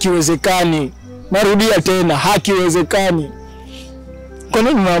ambacho hakiwezekani. Narudia tena, hakiwezekani. Kwa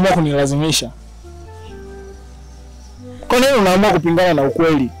nini unaamua kunilazimisha? Kwa nini unaamua kupingana na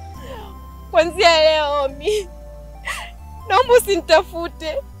ukweli? Kuanzia leo Omi, naomba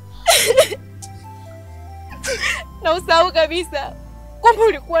usinitafute. Na usahau kabisa kwamba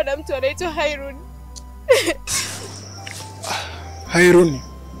ulikuwa na mtu anaitwa Hairuni. Hairuni,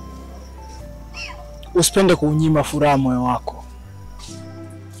 usipende kuunyima furaha moyo wako.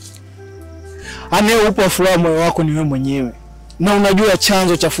 Anayeupa furaha moyo wako ni wewe mwenyewe, na unajua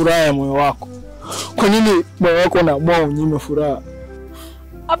chanzo cha furaha ya moyo wako. Kwa nini moyo wako unaamua unyime furaha?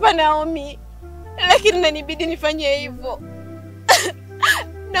 Hapa Naomi, lakini inanibidi nifanye hivyo.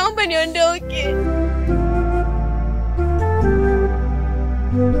 Naomba niondoke.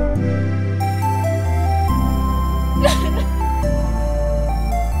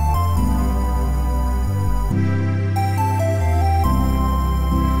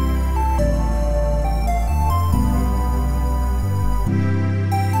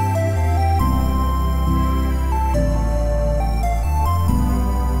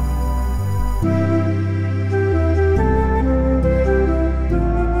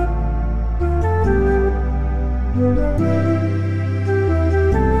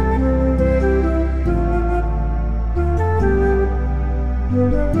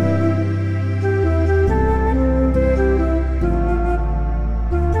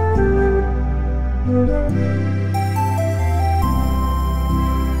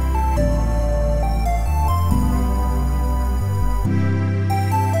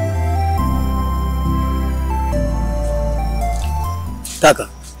 Kaka,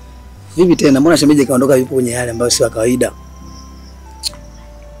 vipi tena? Mbona shemeji kaondoka yupo kwenye hali ambayo sio kawaida?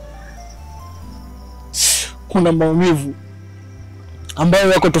 Kuna maumivu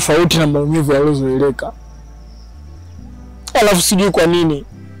ambayo yako tofauti na maumivu yaliyozoeleka. Alafu sijui kwa nini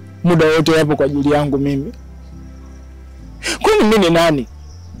muda wote yapo kwa ajili yangu mimi. Kwani mimi ni nani?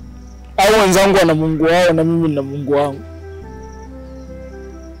 Au wenzangu wana Mungu wao na mimi nina Mungu wangu?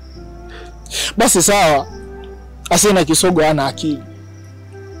 Basi sawa, asiye na kisogo hana akili.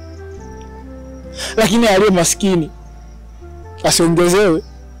 Lakini aliye maskini asiongezewe,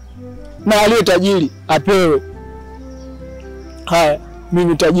 na aliye tajiri apewe. Haya,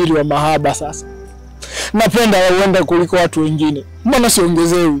 mimi tajiri wa mahaba sasa. Napenda uenda kuliko watu wengine. Mbona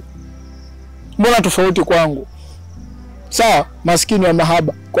siongezewi? Mbona tofauti kwangu? Sawa, maskini wa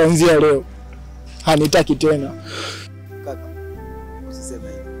mahaba kuanzia leo hanitaki tena. Kaka, usiseme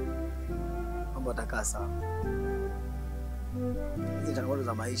hivyo. Mambo yatakaa sawa. Hizi changamoto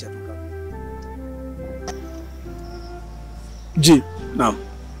za maisha tu kaka. Je, naam.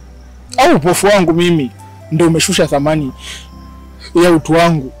 Au upofu wangu mimi ndio umeshusha thamani ya utu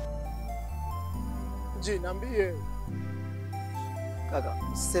wangu? Je, niambie. Kaka,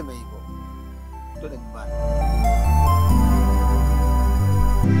 usiseme hivyo. Twende nyumbani.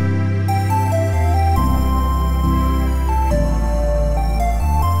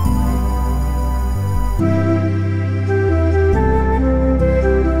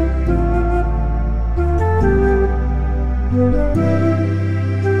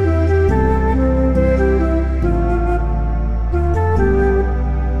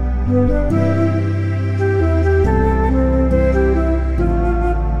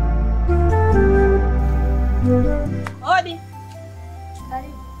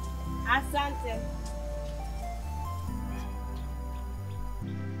 Karibu. Asante.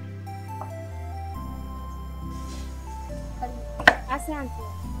 Asante.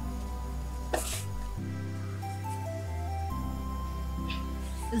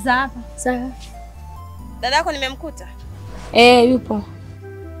 Za hapa. Sawa. Dada yako nimemkuta? Yupo.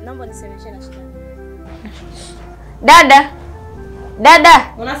 Naomba nisemeshe na shida. Dada.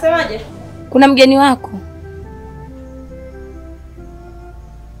 Dada, Unasemaje? kuna mgeni wako.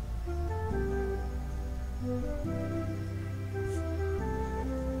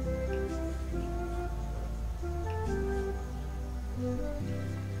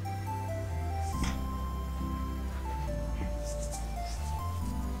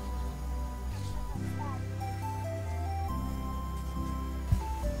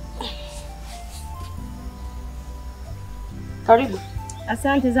 Karibu.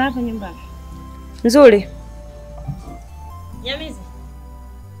 Asante. Za hapa nyumbani. Nzuri. Nyamizi.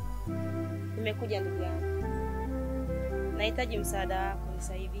 Nimekuja ndugu yangu. Nahitaji msaada wako,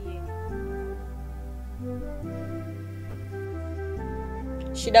 nisaidie.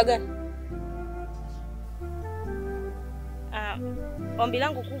 Shida gani? Ombi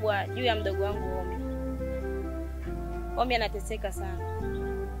langu kubwa juu ya mdogo wangu Omi. Omi anateseka sana.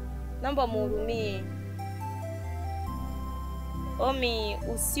 Naomba muhurumie. Omi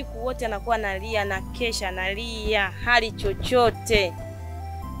usiku wote anakuwa analia na kesha analia hali chochote.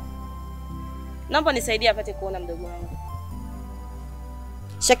 Naomba nisaidie apate kuona mdogo wangu.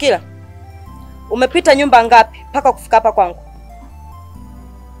 Shakila, umepita nyumba ngapi mpaka kufika hapa kwangu?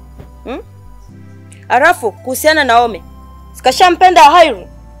 Alafu kuhusiana na Omi, sikashampenda Hairu.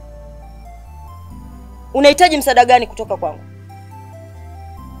 Unahitaji msaada gani kutoka kwangu?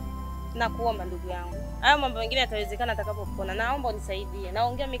 Nakuomba ndugu yangu. Hayo mambo mengine yatawezekana atakapopona. Naomba unisaidie.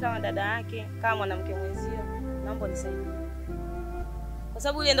 Naongea mimi kama dada yake, kama mwanamke mwenzio. Naomba unisaidie. Kwa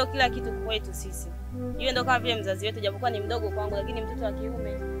sababu yule ndo kila kitu kwetu sisi. Yule ndo kama vile mzazi wetu, japokuwa ni mdogo kwangu lakini mtoto wa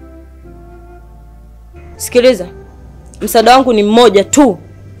kiume. Sikiliza. Msaada wangu ni mmoja tu.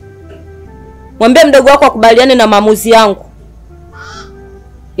 Mwambie mdogo wako akubaliane na maamuzi yangu.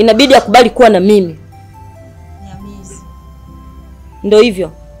 Inabidi akubali kuwa na mimi. Nyamizi. Ndio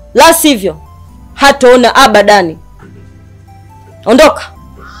hivyo. La sivyo hataona abadani. Ondoka.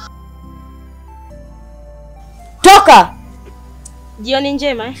 Toka. Jioni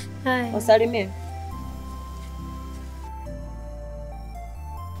njema. Hai. Wasalimie.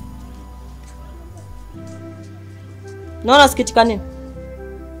 Naona sikitika nini?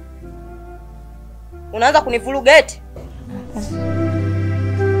 Unaanza kunivuruga eti?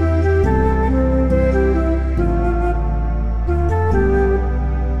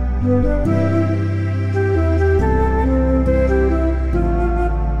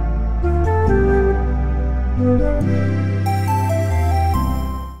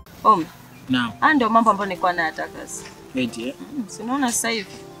 Naam. Ndio mambo ambayo nilikuwa nataka sasa. Eti Si unaona sasa hivi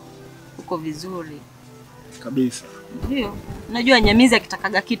uko vizuri kabisa. ndio. Unajua Nyamizi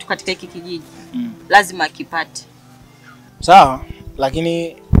akitakaga kitu katika hiki kijiji lazima akipate. Sawa,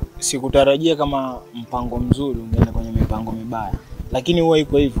 lakini sikutarajia kama mpango mzuri ungeenda kwenye mipango mibaya. Lakini huwa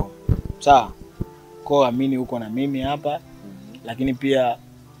iko hivyo. Sawa. Kwa amini uko na mimi hapa. Lakini pia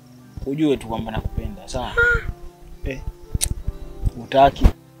ujue tu kwamba nakupenda. Sawa? Utaki.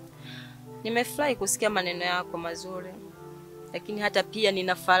 Nimefurahi kusikia maneno yako mazuri. Lakini hata pia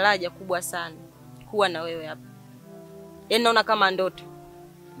nina faraja kubwa sana kuwa na wewe hapa. Yaani naona kama ndoto.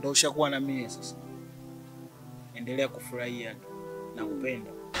 Ndio ushakuwa na mimi sasa. Endelea kufurahia tu.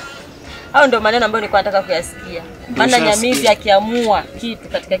 Nakupenda. Hao ndio maneno ambayo nilikuwa nataka kuyasikia. Maana Nyamizi akiamua kitu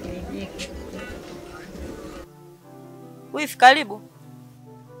katika kijiji hiki. Wewe karibu.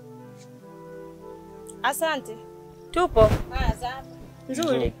 Asante. Tupo. Haya za.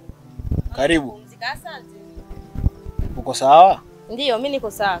 Nzuri. Karibu. Asante. Uko sawa? Ndio, mimi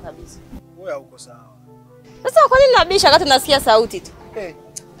niko sawa kabisa. Wewe uko sawa. Sasa kwa nini nabisha wakati nasikia sauti tu?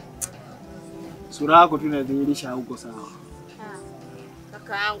 Sura yako tu inadhihirisha uko sawa.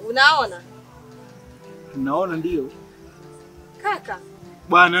 Kaka yangu, unaona? Naona ndio. Kaka.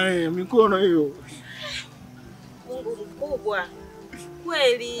 Bwana mikono hiyo. Mungu mkubwa.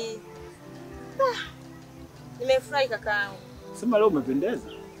 Kweli. Nimefurahi kaka yangu. Sema leo umependeza.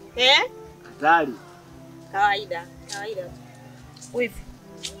 Hatari. Kawaida tu. Hivi.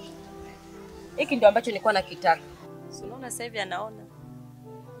 Hiki ndio ambacho nilikuwa nakitaka. Si unaona sasa hivi anaona.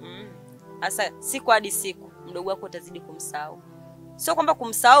 Sasa siku hadi siku mdogo wako utazidi kumsahau. Sio kwamba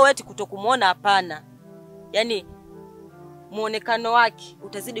kumsahau eti kutokumuona, hapana. Yaani muonekano wake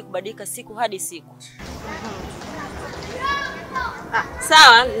utazidi kubadilika siku hadi siku.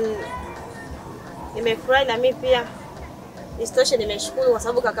 Sawa. Nimefurahi na mimi pia. Isitoshe nimeshukuru kwa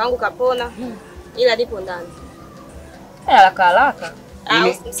sababu kakaangu kapona. Ila nipo ndani. Haraka haraka.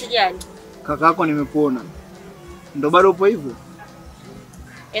 Msijali. Kaka yako nimepona. Ndio bado upo hivyo?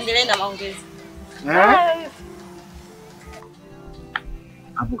 Endelee na maongezi.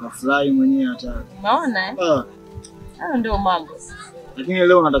 Hapo kafurahi mwenyewe hata. Unaona eh? Hayo ndio mambo. Lakini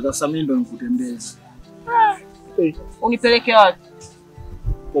leo nataka Sami ndo nikutembeze. Unipeleke wapi?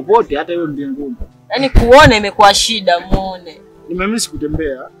 Popote hata hiyo mbinguni. Yaani kuona imekuwa shida muone. Nimemisi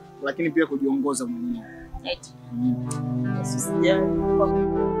kutembea lakini pia kujiongoza mwenyewe. Eti. Usijali.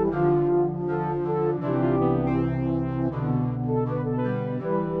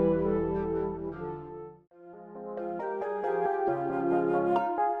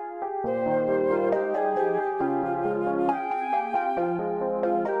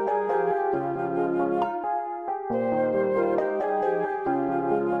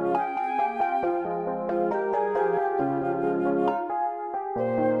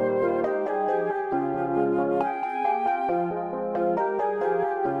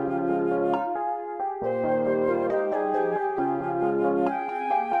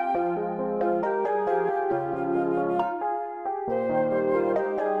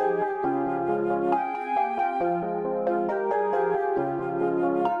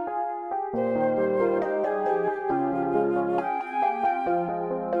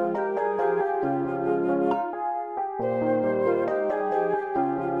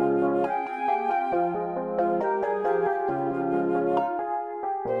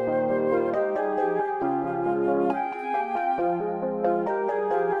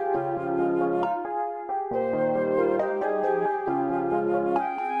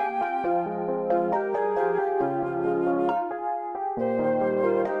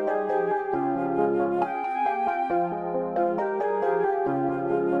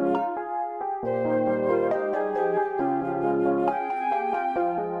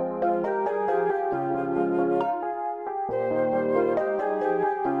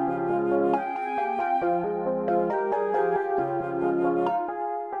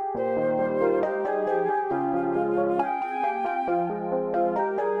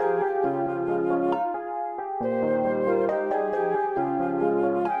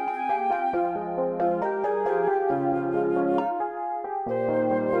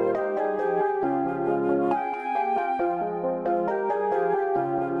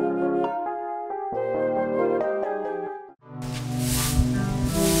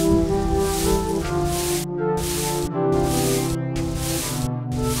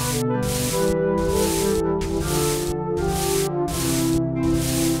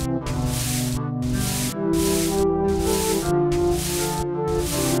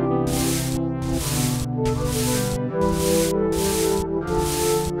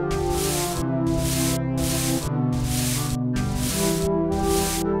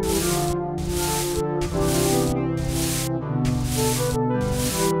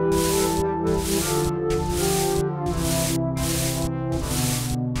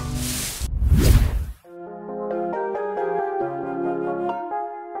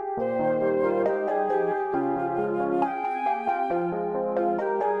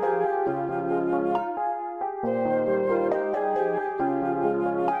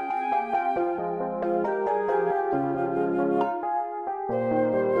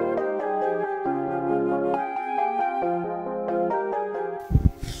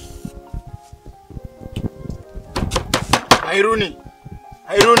 Hairuni.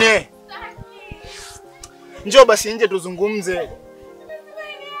 Njoo basi nje tuzungumze.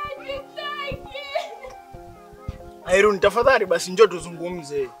 Hairuni tafadhali basi njoo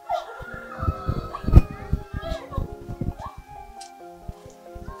tuzungumze.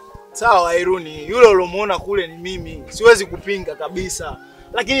 Sawa Hairuni, yule ulomuona kule ni mimi. Siwezi kupinga kabisa.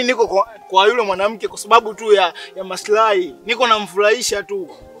 Lakini niko kwa yule mwanamke kwa sababu tu ya maslahi. Niko namfurahisha tu.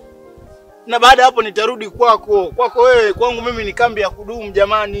 Na baada hapo nitarudi kwako. Kwako wewe, kwangu mimi ni kambi ya kudumu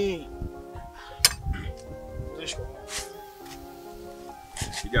jamani.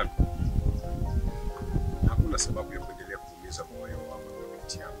 Kijana, hakuna sababu ya kuendelea kuumiza moyo wa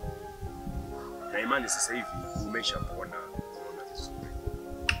binti yako. Na imani sasa hivi umeshapona, unaona vizuri.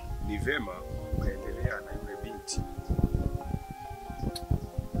 Ni vema ukaendelea na yule binti.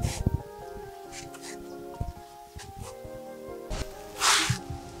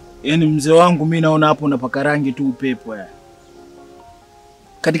 Yaani mzee wangu mimi naona hapo unapaka rangi tu upepo ya.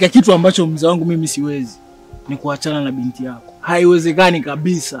 Katika kitu ambacho mzee wangu mimi siwezi ni kuachana na binti yako. Haiwezekani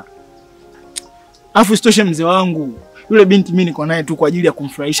kabisa. Afu isitoshe mzee wangu, yule binti mimi niko naye tu kwa ajili ya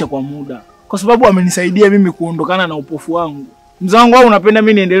kumfurahisha kwa muda. Kwa sababu amenisaidia mimi kuondokana na upofu wangu. Mzee wangu, au unapenda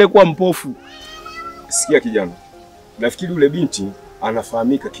mimi niendelee kuwa mpofu? Sikia kijana, nafikiri yule binti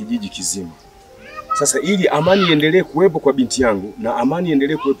anafahamika kijiji kizima. Sasa ili amani iendelee kuwepo kwa binti yangu na amani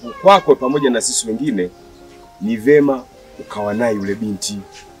iendelee kuwepo kwako pamoja na sisi wengine, ni vema ukawa naye yule binti.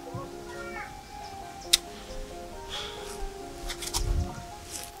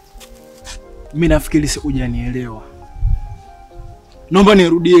 Mimi nafikiri hujanielewa. Naomba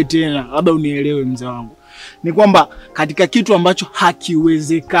nirudie tena, labda unielewe mzee wangu. Ni kwamba katika kitu ambacho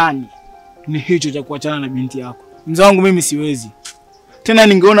hakiwezekani ni hicho cha kuachana na binti yako. Mzee wangu mimi siwezi. Tena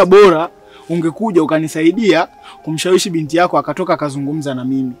ningeona bora ungekuja ukanisaidia kumshawishi binti yako akatoka akazungumza na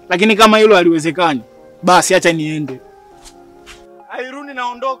mimi. Lakini kama hilo haliwezekani, basi acha niende. Hairuni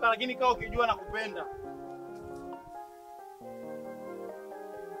naondoka, lakini kama ukijua nakupenda.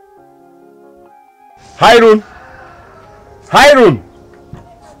 Hairun! Hairun!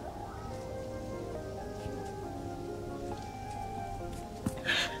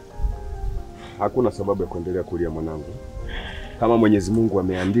 Hakuna sababu ya kuendelea kulia mwanangu. Kama Mwenyezi Mungu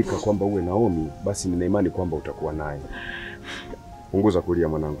ameandika kwamba uwe Naomi, basi nina imani kwamba utakuwa naye. Punguza kulia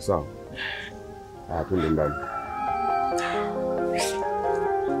mwanangu, sawa? Twende ndani.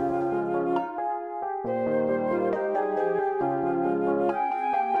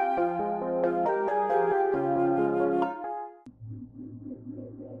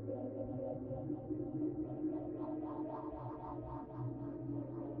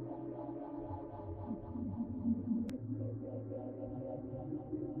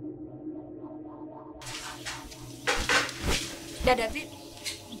 Dada vipi?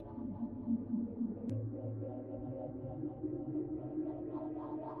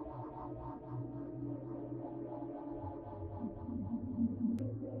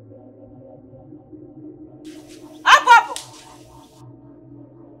 Hapo.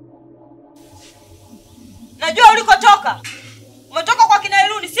 Najua ulikotoka. Umetoka kwa kina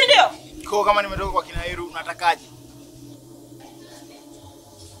Iruni, si ndio? Kwa kama nimetoka kwa kina Iru, unatakaje?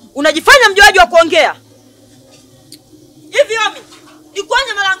 Unajifanya mjuaji wa kuongea. Hivi Omi,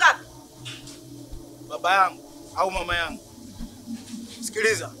 nikuonye mara ngapi? Baba yangu au mama yangu,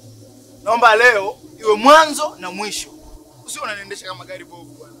 sikiliza. Naomba leo iwe mwanzo na mwisho. Usio unaniendesha kama gari bovu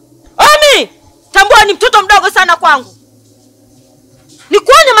bwana. Omi, tambua ni mtoto mdogo sana kwangu.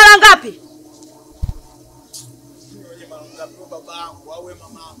 Nikuonye mara ngapi? Nikuonye mara ngapi baba yangu au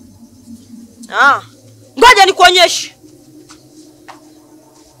mama yangu? Ngoja nikuonyeshe.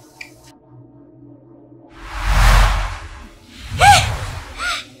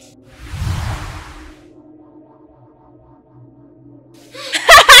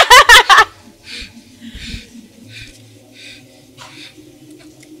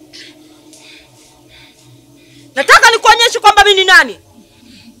 Nataka nikuonyeshe kwamba mimi ni nani.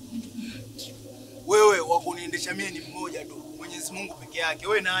 Wewe wakuniendesha mimi ni mmoja tu, Mwenyezi Mungu peke yake.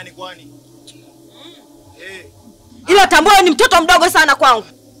 Wewe nani kwani? Ila tambua ni mtoto mdogo sana kwangu.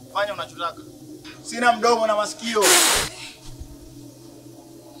 Fanya unachotaka. Sina mdomo na masikio.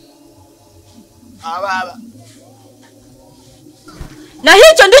 Baba. Na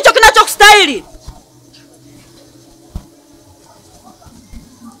hicho ndicho kinachokustahili.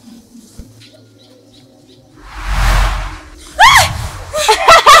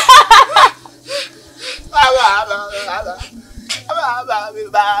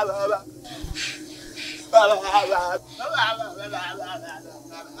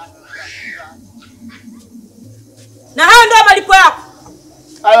 Na hayo ndio malipo yako.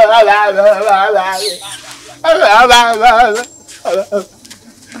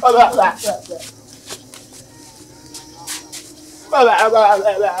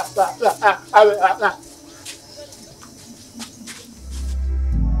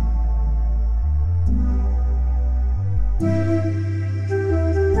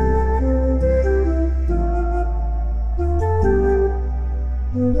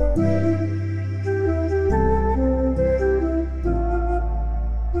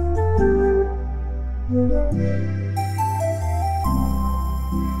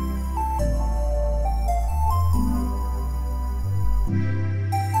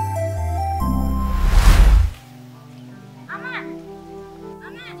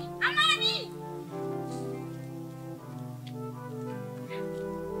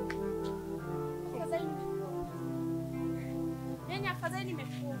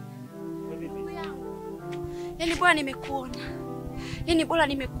 Yaani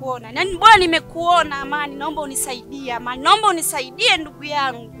bora nimekuona. Yaani bora nimekuona Amani. Naomba unisaidie Amani. Naomba unisaidie ndugu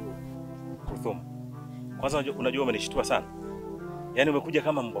yangu. Kuthum. Kwanza unajua umenishtua sana. Yaani umekuja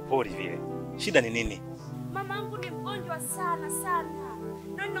kama mbwa vile. Shida ni nini? Mama yangu ni mgonjwa sana sana.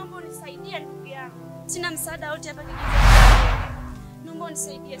 Naomba unisaidie ndugu yangu. Sina msaada wote hapa kijijini. Naomba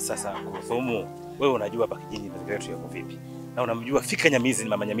unisaidie sana. Sasa Kuthum, Wewe unajua hapa kijiji mazingira yetu yako vipi? Na unamjua fika Nyamizi, ni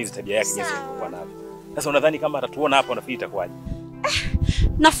mama Nyamizi, tabia yake jinsi ilivyokuwa navyo. Sasa unadhani kama atatuona hapa unafikiri itakuwaje?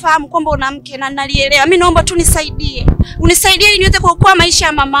 Nafahamu kwamba una mke na nalielewa. Mimi naomba tu nisaidie. Unisaidie ili niweze kuokoa maisha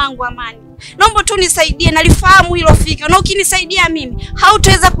ya mamangu Amani. Naomba tu nisaidie, nalifahamu hilo fika. Na ukinisaidia mimi,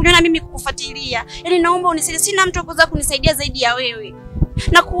 hautaweza kuniona mimi kukufuatilia. Yaani naomba unisaidie. Sina mtu akuweza kunisaidia zaidi ya wewe.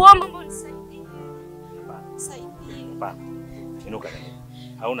 Na kuomba unisaidie. Nisaidie. Hapana. Inuka nani.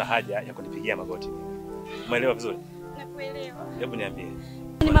 Hauna haja ya kunipigia magoti. Umeelewa vizuri? Nakuelewa. Hebu niambie.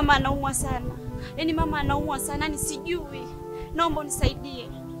 Yaani mama anaumwa sana. Yaani mama anaumwa sana, ni sijui. Naomba unisaidie.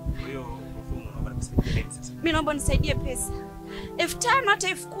 Kwa hiyo mfumo naomba nikusaidie nini sasa? Mimi naomba unisaidie pesa. 5,000 hata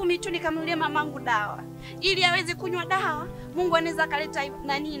 10,000 tu nikamnunulie mamangu dawa. Ili aweze kunywa dawa, Mungu anaweza akaleta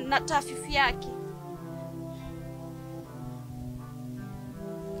nani na tafifi yake.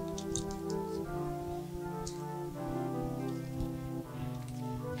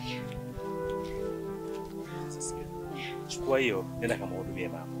 Chukua hiyo, nenda kamhudumie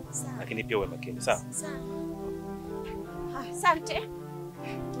mama. Lakini pia uwe makini, sawa? Sawa. Asante.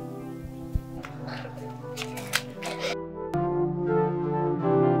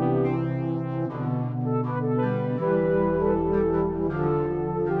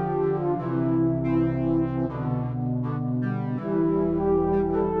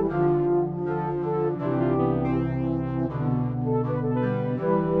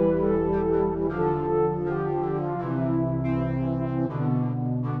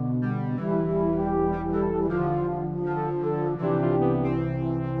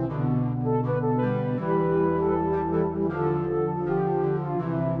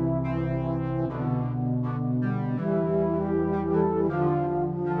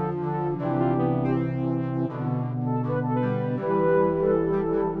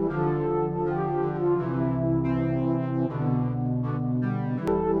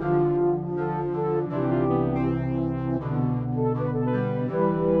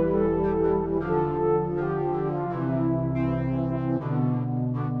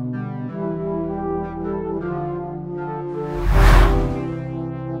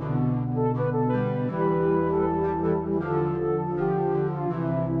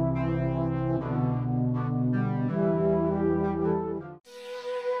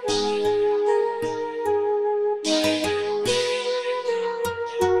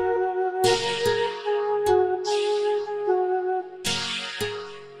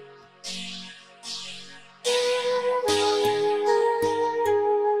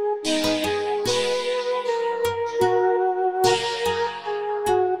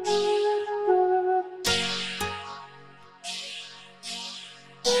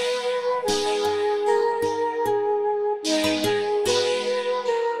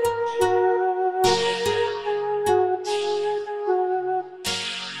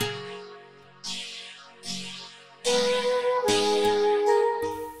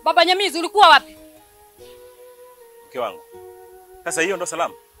 Baba Nyamizi, ulikuwa wapi? Mke wangu. Sasa hiyo ndo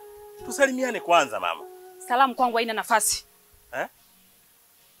salamu. Tusalimiane kwanza mama. Salamu kwangu haina nafasi.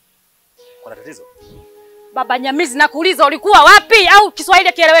 Kuna tatizo? Baba Nyamizi, nakuuliza ulikuwa wapi au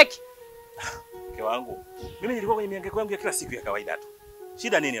Kiswahili kieleweki? Mke wangu, mimi nilikuwa kwenye mihangaiko yangu ya kila siku ya kawaida tu.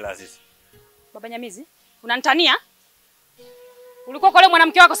 Shida nini la Azizi? Baba Nyamizi, unanitania? Ulikuwa kwa yule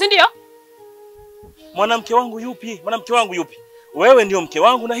mwanamke wako, si ndio? Mwanamke wangu yupi? Mwanamke wangu yupi? Wewe ndio mke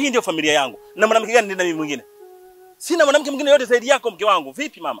wangu na hii ndio familia yangu. Na mwanamke gani ndio mimi mwingine? Sina mwanamke mwingine yote zaidi yako mke wangu.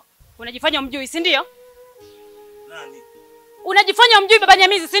 Vipi mama? Unajifanya mjui, si ndio? Nani? Unajifanya mjui Baba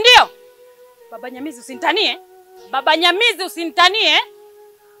Nyamizi, si ndio? Baba Nyamizi usinitanie. Baba Nyamizi usinitanie.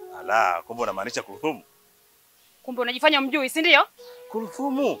 Ala, kumbe unamaanisha Kuruthi? Kumbe unajifanya mjui, si ndio?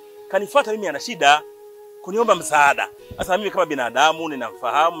 Kuruthi kanifuata mimi ana shida. Kuniomba msaada. Sasa mimi kama binadamu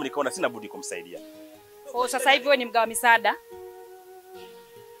ninamfahamu, nikaona sina budi kumsaidia. Oh, sasa hivi wewe ni mgawa misaada.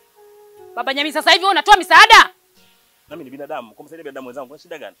 Baba Nyamizi, sasa hivi wewe unatoa misaada? Na mimi ni binadamu, kumsaidia binadamu wenzangu kuna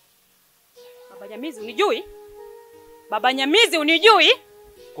shida gani? Baba Nyamizi unijui? Baba Nyamizi unijui?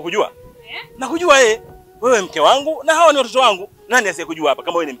 Kukujua? Nakujua wewe mke wangu na hawa ni watoto wangu. Nani asiyekujua hapa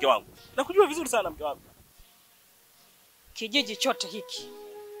kama wewe ni mke wangu? Nakujua vizuri sana mke wangu. Kijiji chote hiki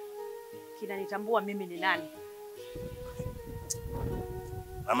kinanitambua mimi ni nani.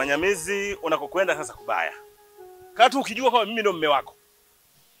 Mama Nyamizi, unakokwenda sasa kubaya. Katu ukijua kama mimi ndio mume wako.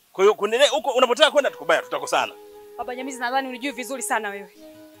 Kwa hiyo kuendelea huko unapotaka kwenda tukubaya, tutakosana. Baba Nyamizi, nadhani unijui vizuri sana wewe.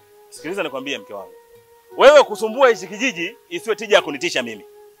 Sikiliza nikwambie mke wangu. Wewe kusumbua hichi kijiji isiwe tija ya kunitisha mimi.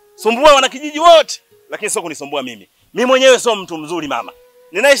 Sumbua wana kijiji wote, lakini sio kunisumbua mimi. Mimi mwenyewe sio mtu mzuri mama.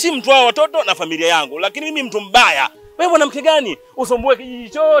 Ninaheshimu mtu wao watoto na familia yangu, lakini mimi mtu mbaya. Wewe mwanamke gani? Usumbue kijiji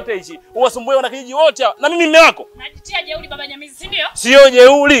chote hichi. Uwasumbue wana kijiji wote na mimi mume wako. Najitia jeuri baba Nyamizi, si ndio? Sio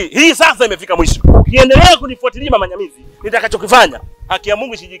jeuri. Hii sasa imefika mwisho. Ukiendelea kunifuatilia mama Nyamizi, nitakachokifanya haki ya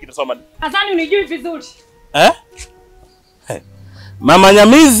Mungu sijiki kitasoma. Nadhani unijui vizuri. Mama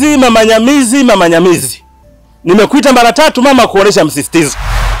Nyamizi, mama Nyamizi, mama Nyamizi. Nimekuita mara 3 mama kuonesha msisitizo.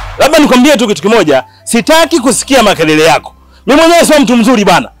 Labda nikwambie tu kitu kimoja, sitaki kusikia makelele yako. Mimi mwenyewe sio mtu mzuri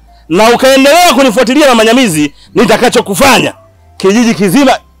bana. Na ukaendelea kunifuatilia mama Nyamizi, nitakachokufanya kijiji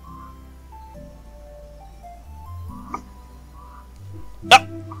kizima.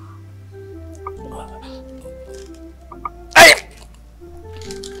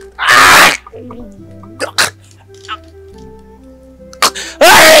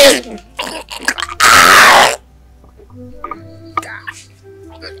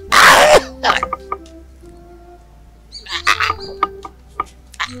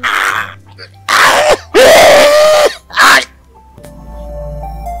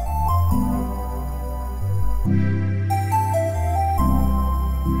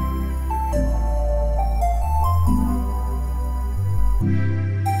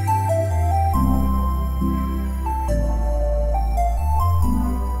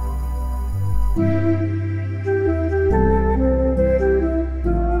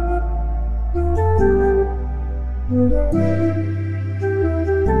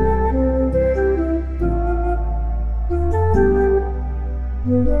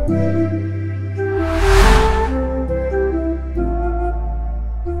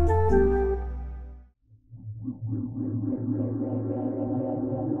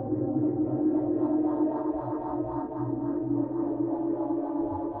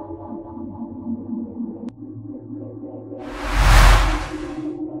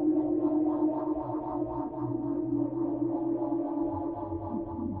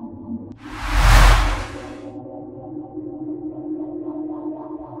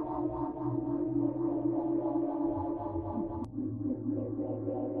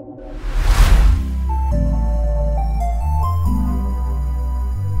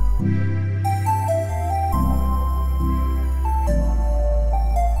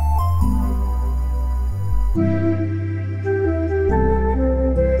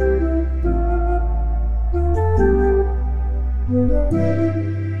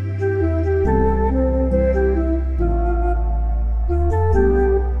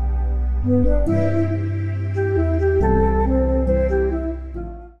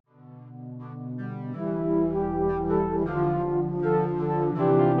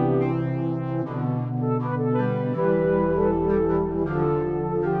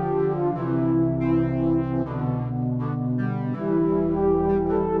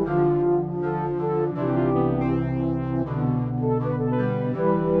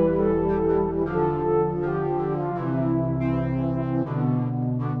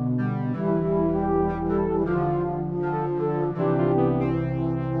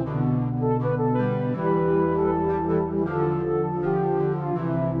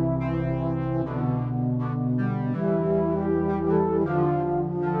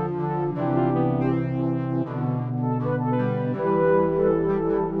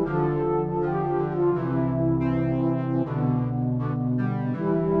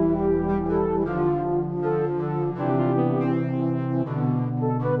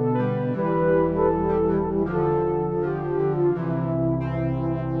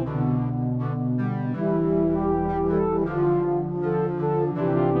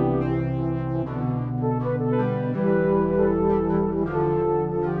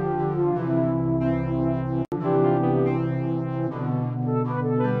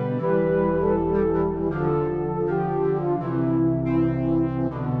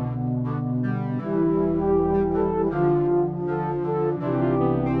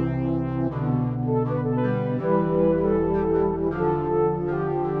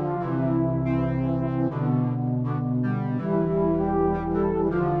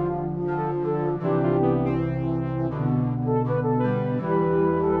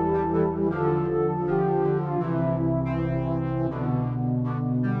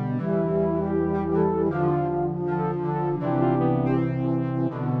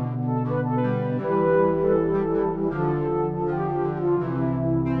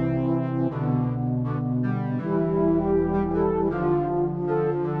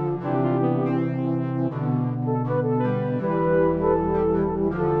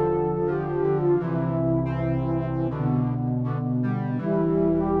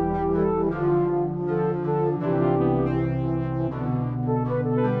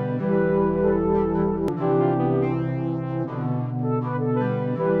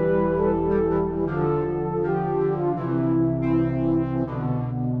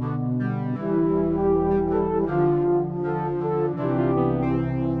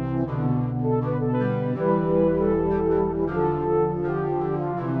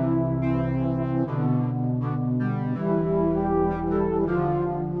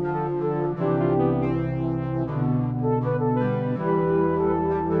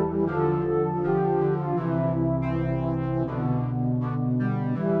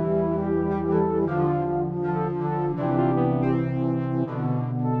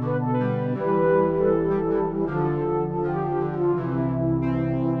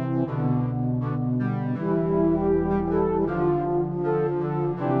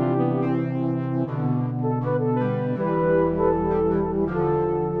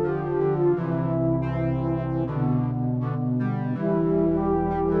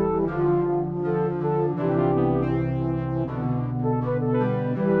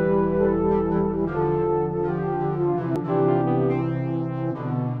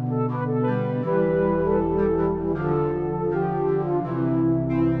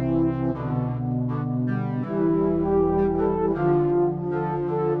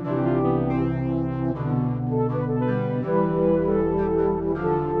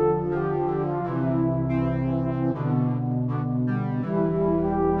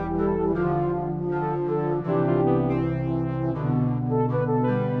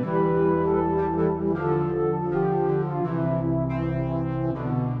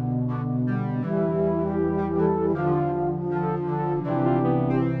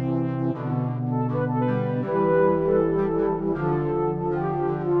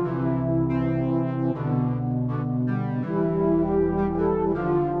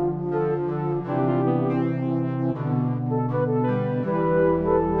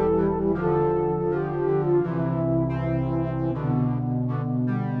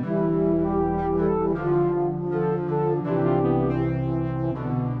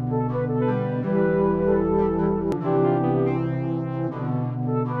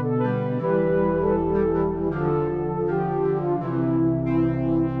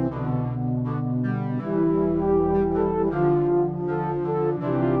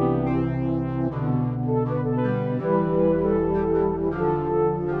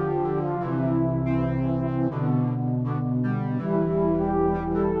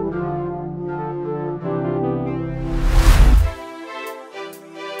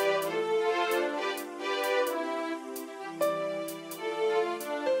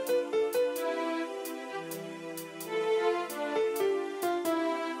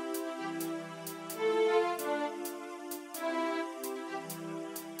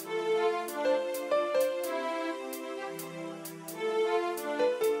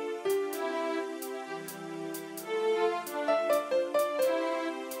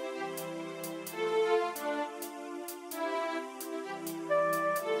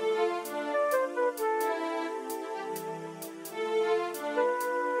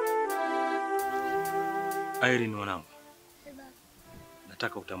 Irene mwanangu,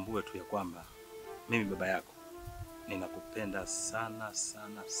 nataka utambue tu ya kwamba mimi baba yako ninakupenda sana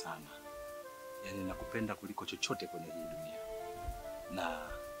sana sana. Yaani nakupenda kuliko chochote kwenye hii dunia. Na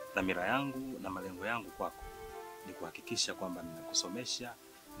dhamira yangu na malengo yangu kwako ni kuhakikisha kwamba ninakusomesha,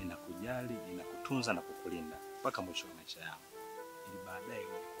 ninakujali, ninakutunza na kukulinda mpaka mwisho wa maisha yangu, ili baadaye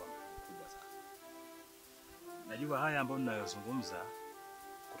uwe kuwa mkubwa sana. Najua haya ambayo ninayozungumza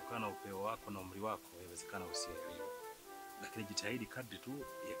kutokana na upeo wako na umri wako inawezekana usielewe. Lakini jitahidi kadri tu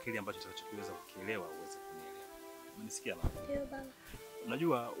ya kile ambacho utakachokiweza kukielewa uweze kunielewa. Unanisikia mama? Ndio baba.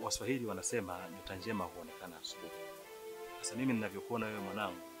 Unajua Waswahili wanasema nyota njema huonekana asubuhi. Sasa mimi ninavyokuona wewe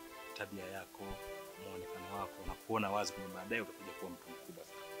mwanangu, tabia yako, muonekano wako na kuona wazi kwamba baadaye utakuja kuwa mtu mkubwa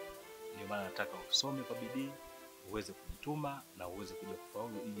sana. Ndio maana nataka usome kwa bidii, uweze kujituma na uweze kuja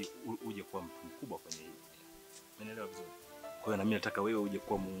kufaulu ili uje kuwa mtu mkubwa kwenye hii dunia. Umeelewa vizuri? Kwa hiyo na mimi nataka wewe uje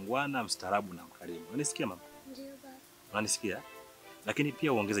kuwa muungwana, mstaarabu na mkarimu. Unanisikia mama? Ndio baba. Unanisikia? Lakini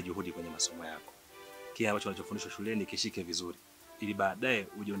pia uongeze juhudi kwenye masomo yako. Kile ambacho unachofundishwa shuleni kishike vizuri, ili baadaye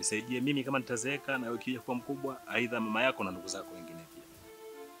uje unisaidie mimi kama nitazeeka na wewe ukija kuwa mkubwa, aidha mama yako na ndugu zako wengine pia.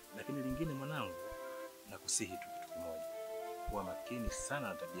 Lakini lingine mwanangu, nakusihi tu kitu kimoja. Kuwa makini sana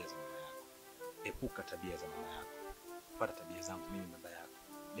na tabia za mama yako. Epuka tabia za mama yako. Fuata tabia zangu mimi baba yako.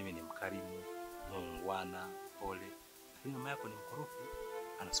 Mimi ni mkarimu, muungwana, pole. Lakini mama yako ni mkorofi,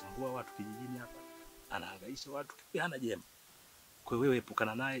 anasumbua watu kijijini hapa, anahangaisha watu, pia hana jema. Kwa hiyo wewe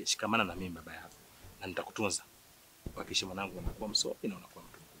epukana naye, shikamana na mimi baba yako. Na nitakutunza. Hakikisha mwanangu unakuwa msomi na unakuwa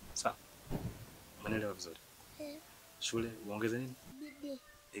mtu mkubwa. Sawa? Umeelewa vizuri? Shule uongeze nini? Bidii.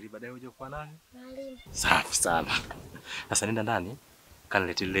 Ili baadaye uje kuwa nani? Mwalimu. Safi sana. Sasa nenda ndani,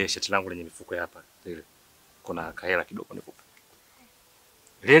 kaniletee shati langu lenye mifuko hapa. Ile. Kuna kahela kidogo nikupe.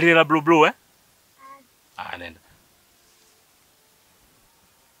 Lile la blue blue nenda.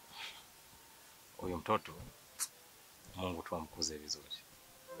 Huyo mtoto Mungu tu amkuze vizuri.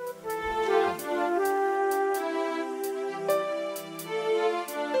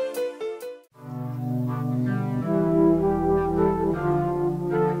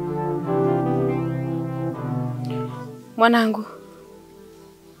 Mwanangu,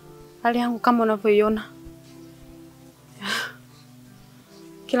 hali yangu kama unavyoiona,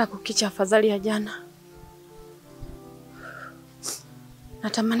 kila kukicha afadhali ya jana.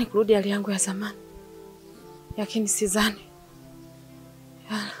 Natamani kurudi hali yangu ya zamani, lakini sidhani.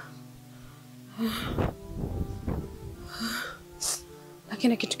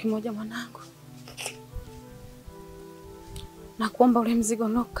 Lakini kitu kimoja mwanangu, nakuomba ule mzigo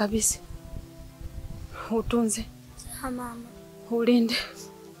nao kabisa utunze. Mama. Ulinde.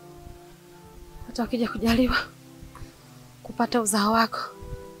 Hata ukija kujaliwa kupata uzao wako,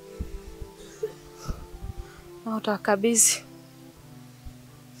 na utawakabidhi.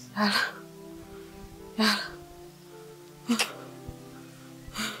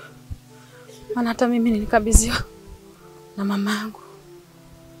 Maana hata mimi nilikabidhiwa na mama yangu.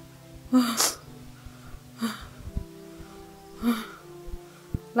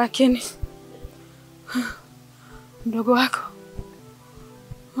 Lakini mdogo wako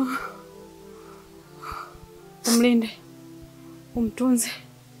umlinde, umtunze,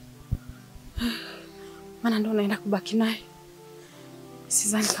 maana ndo naenda kubaki naye.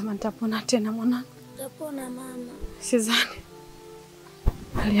 Sidhani kama nitapona tena mwanangu. Utapona mama. Sidhani.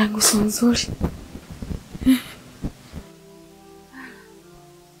 Hali yangu si nzuri.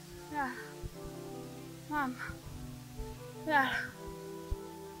 Mama.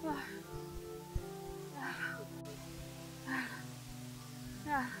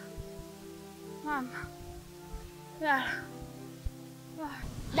 Mama.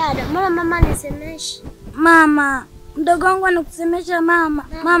 Dada, mbona mama anisemeshi? Mama, mdogo wangu anakusemesha mama.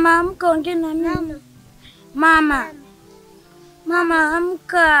 Mama, amka ongea na mimi. Mama. Mama,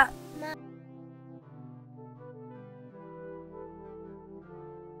 amka.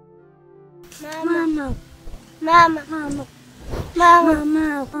 Mama. Mama. Mama.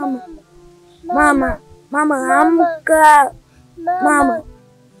 Mama. Mama. Mama, amka. Mama.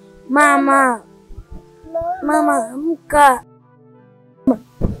 Mama. Mama, amka.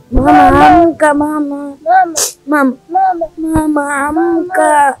 Mama, amka mama. Mama. Mama,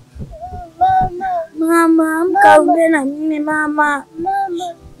 amka. Mama, amka ongea na mimi mama.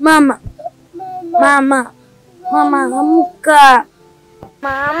 Mama. Mama. Mama, amka.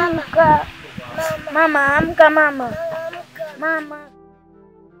 Mama, amka. Mama, amka mama. Mama.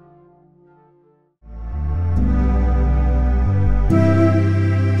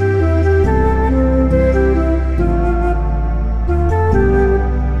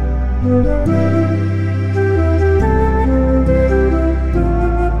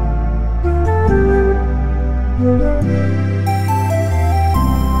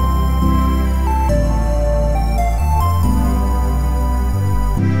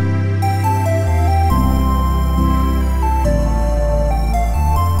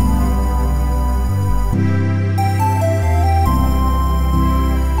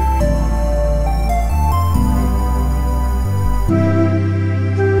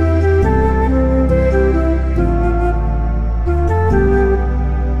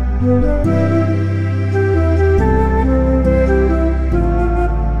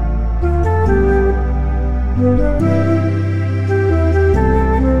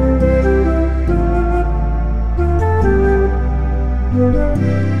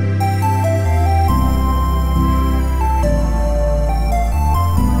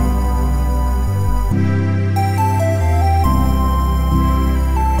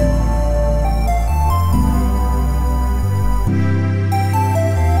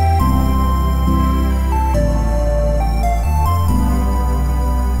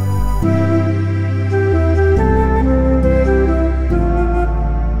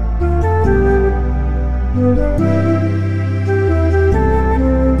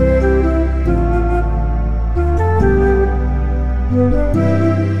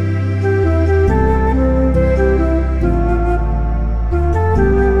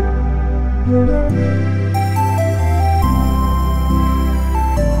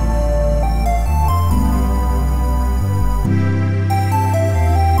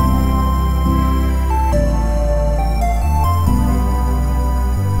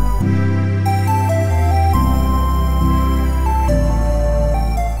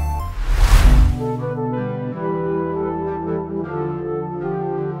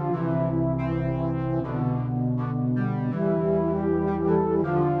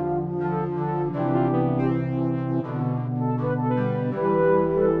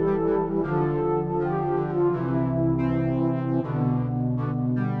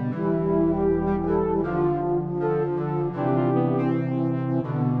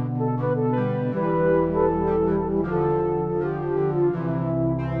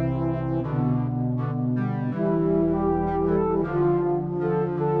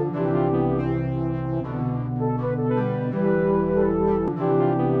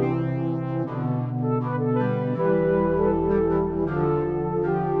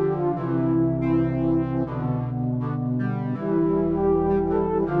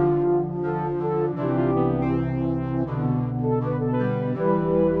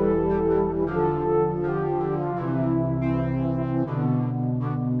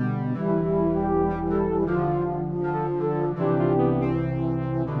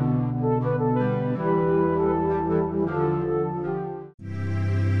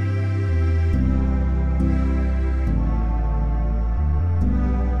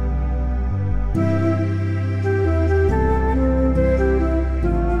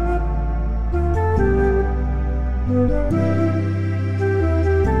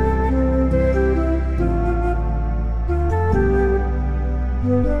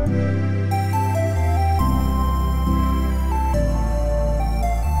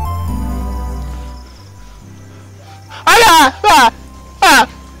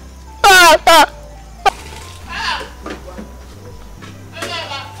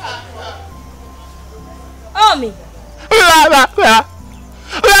 Omi.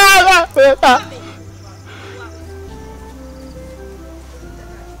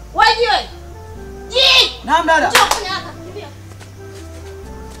 Wewe. Ji. Naam dada. Njoo kwenye haka. Kimbia.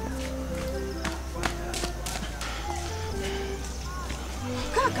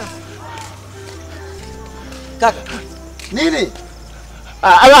 Kaka. Kaka. Nini?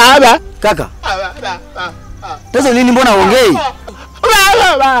 Kaka. Sasa nini mbona uongei?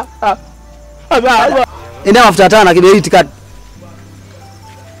 Enda mafuta tano na kideti kati.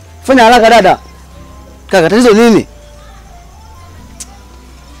 Fanya haraka dada. Kaka, tatizo nini?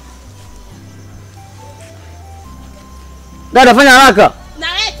 Dada fanya haraka.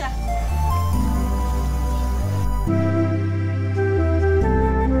 Naleta.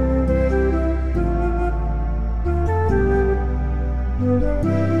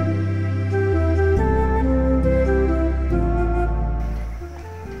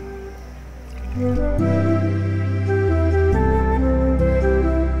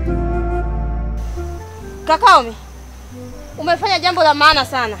 Kakaomi, umefanya jambo la maana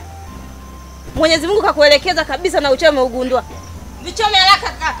sana. Mwenyezi Mungu kakuelekeza kabisa na uchawi umeugundua. Vichome haraka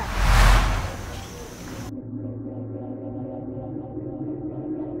kaka.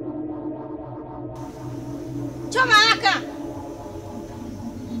 Choma haraka.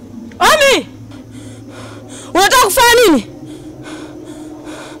 Omi! Unataka kufanya nini?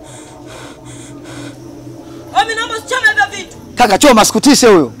 Omi, naomba usichome hivyo vitu. Kaka choma sikutishe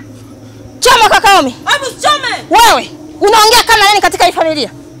huyo. Choma kakaomi. Omi usichome. Wewe, unaongea kama nani katika hii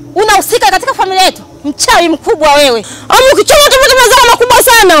familia? Unahusika katika familia yetu? Mchawi mkubwa wewe. Omi ukichoma utapata madhara makubwa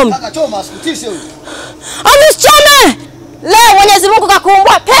sana Omi. Kaka choma sikutishe huyo. Omi usichome. Leo Mwenyezi Mungu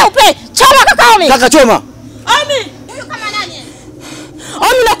kakuumbua peupe. Choma kakaomi. Kaka choma. Omi, huyu kama nani?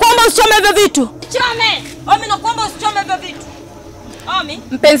 Omi nakuomba usichome hivyo vitu. Chome. Omi nakuomba usichome hivyo vitu. Omi,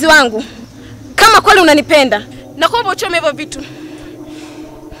 Mpenzi wangu, kama kweli unanipenda, nakuomba uchome hivyo vitu.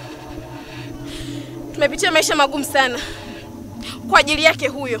 Tumepitia maisha magumu sana kwa ajili yake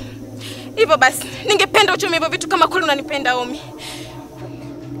huyo. Hivyo basi, ningependa uchome hivyo vitu kama kweli unanipenda Omi.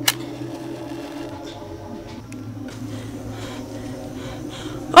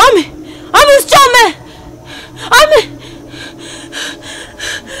 Omi! Omi usichome! Omi!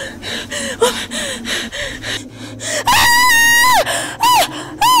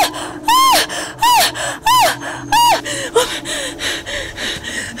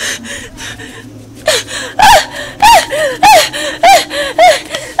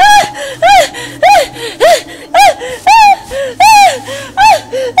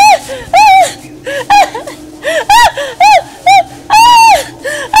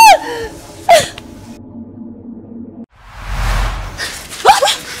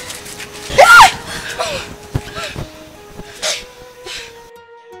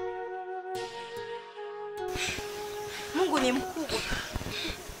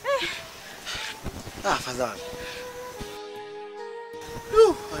 Afadhali.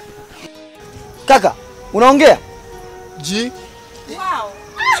 Kaka, unaongea? Ji? Wow.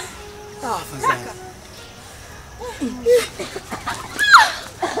 Afadhali.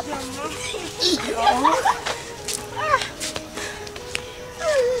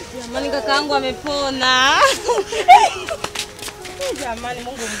 Jamani kakaangu amepona. Jamani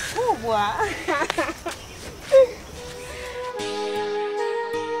Mungu mkubwa.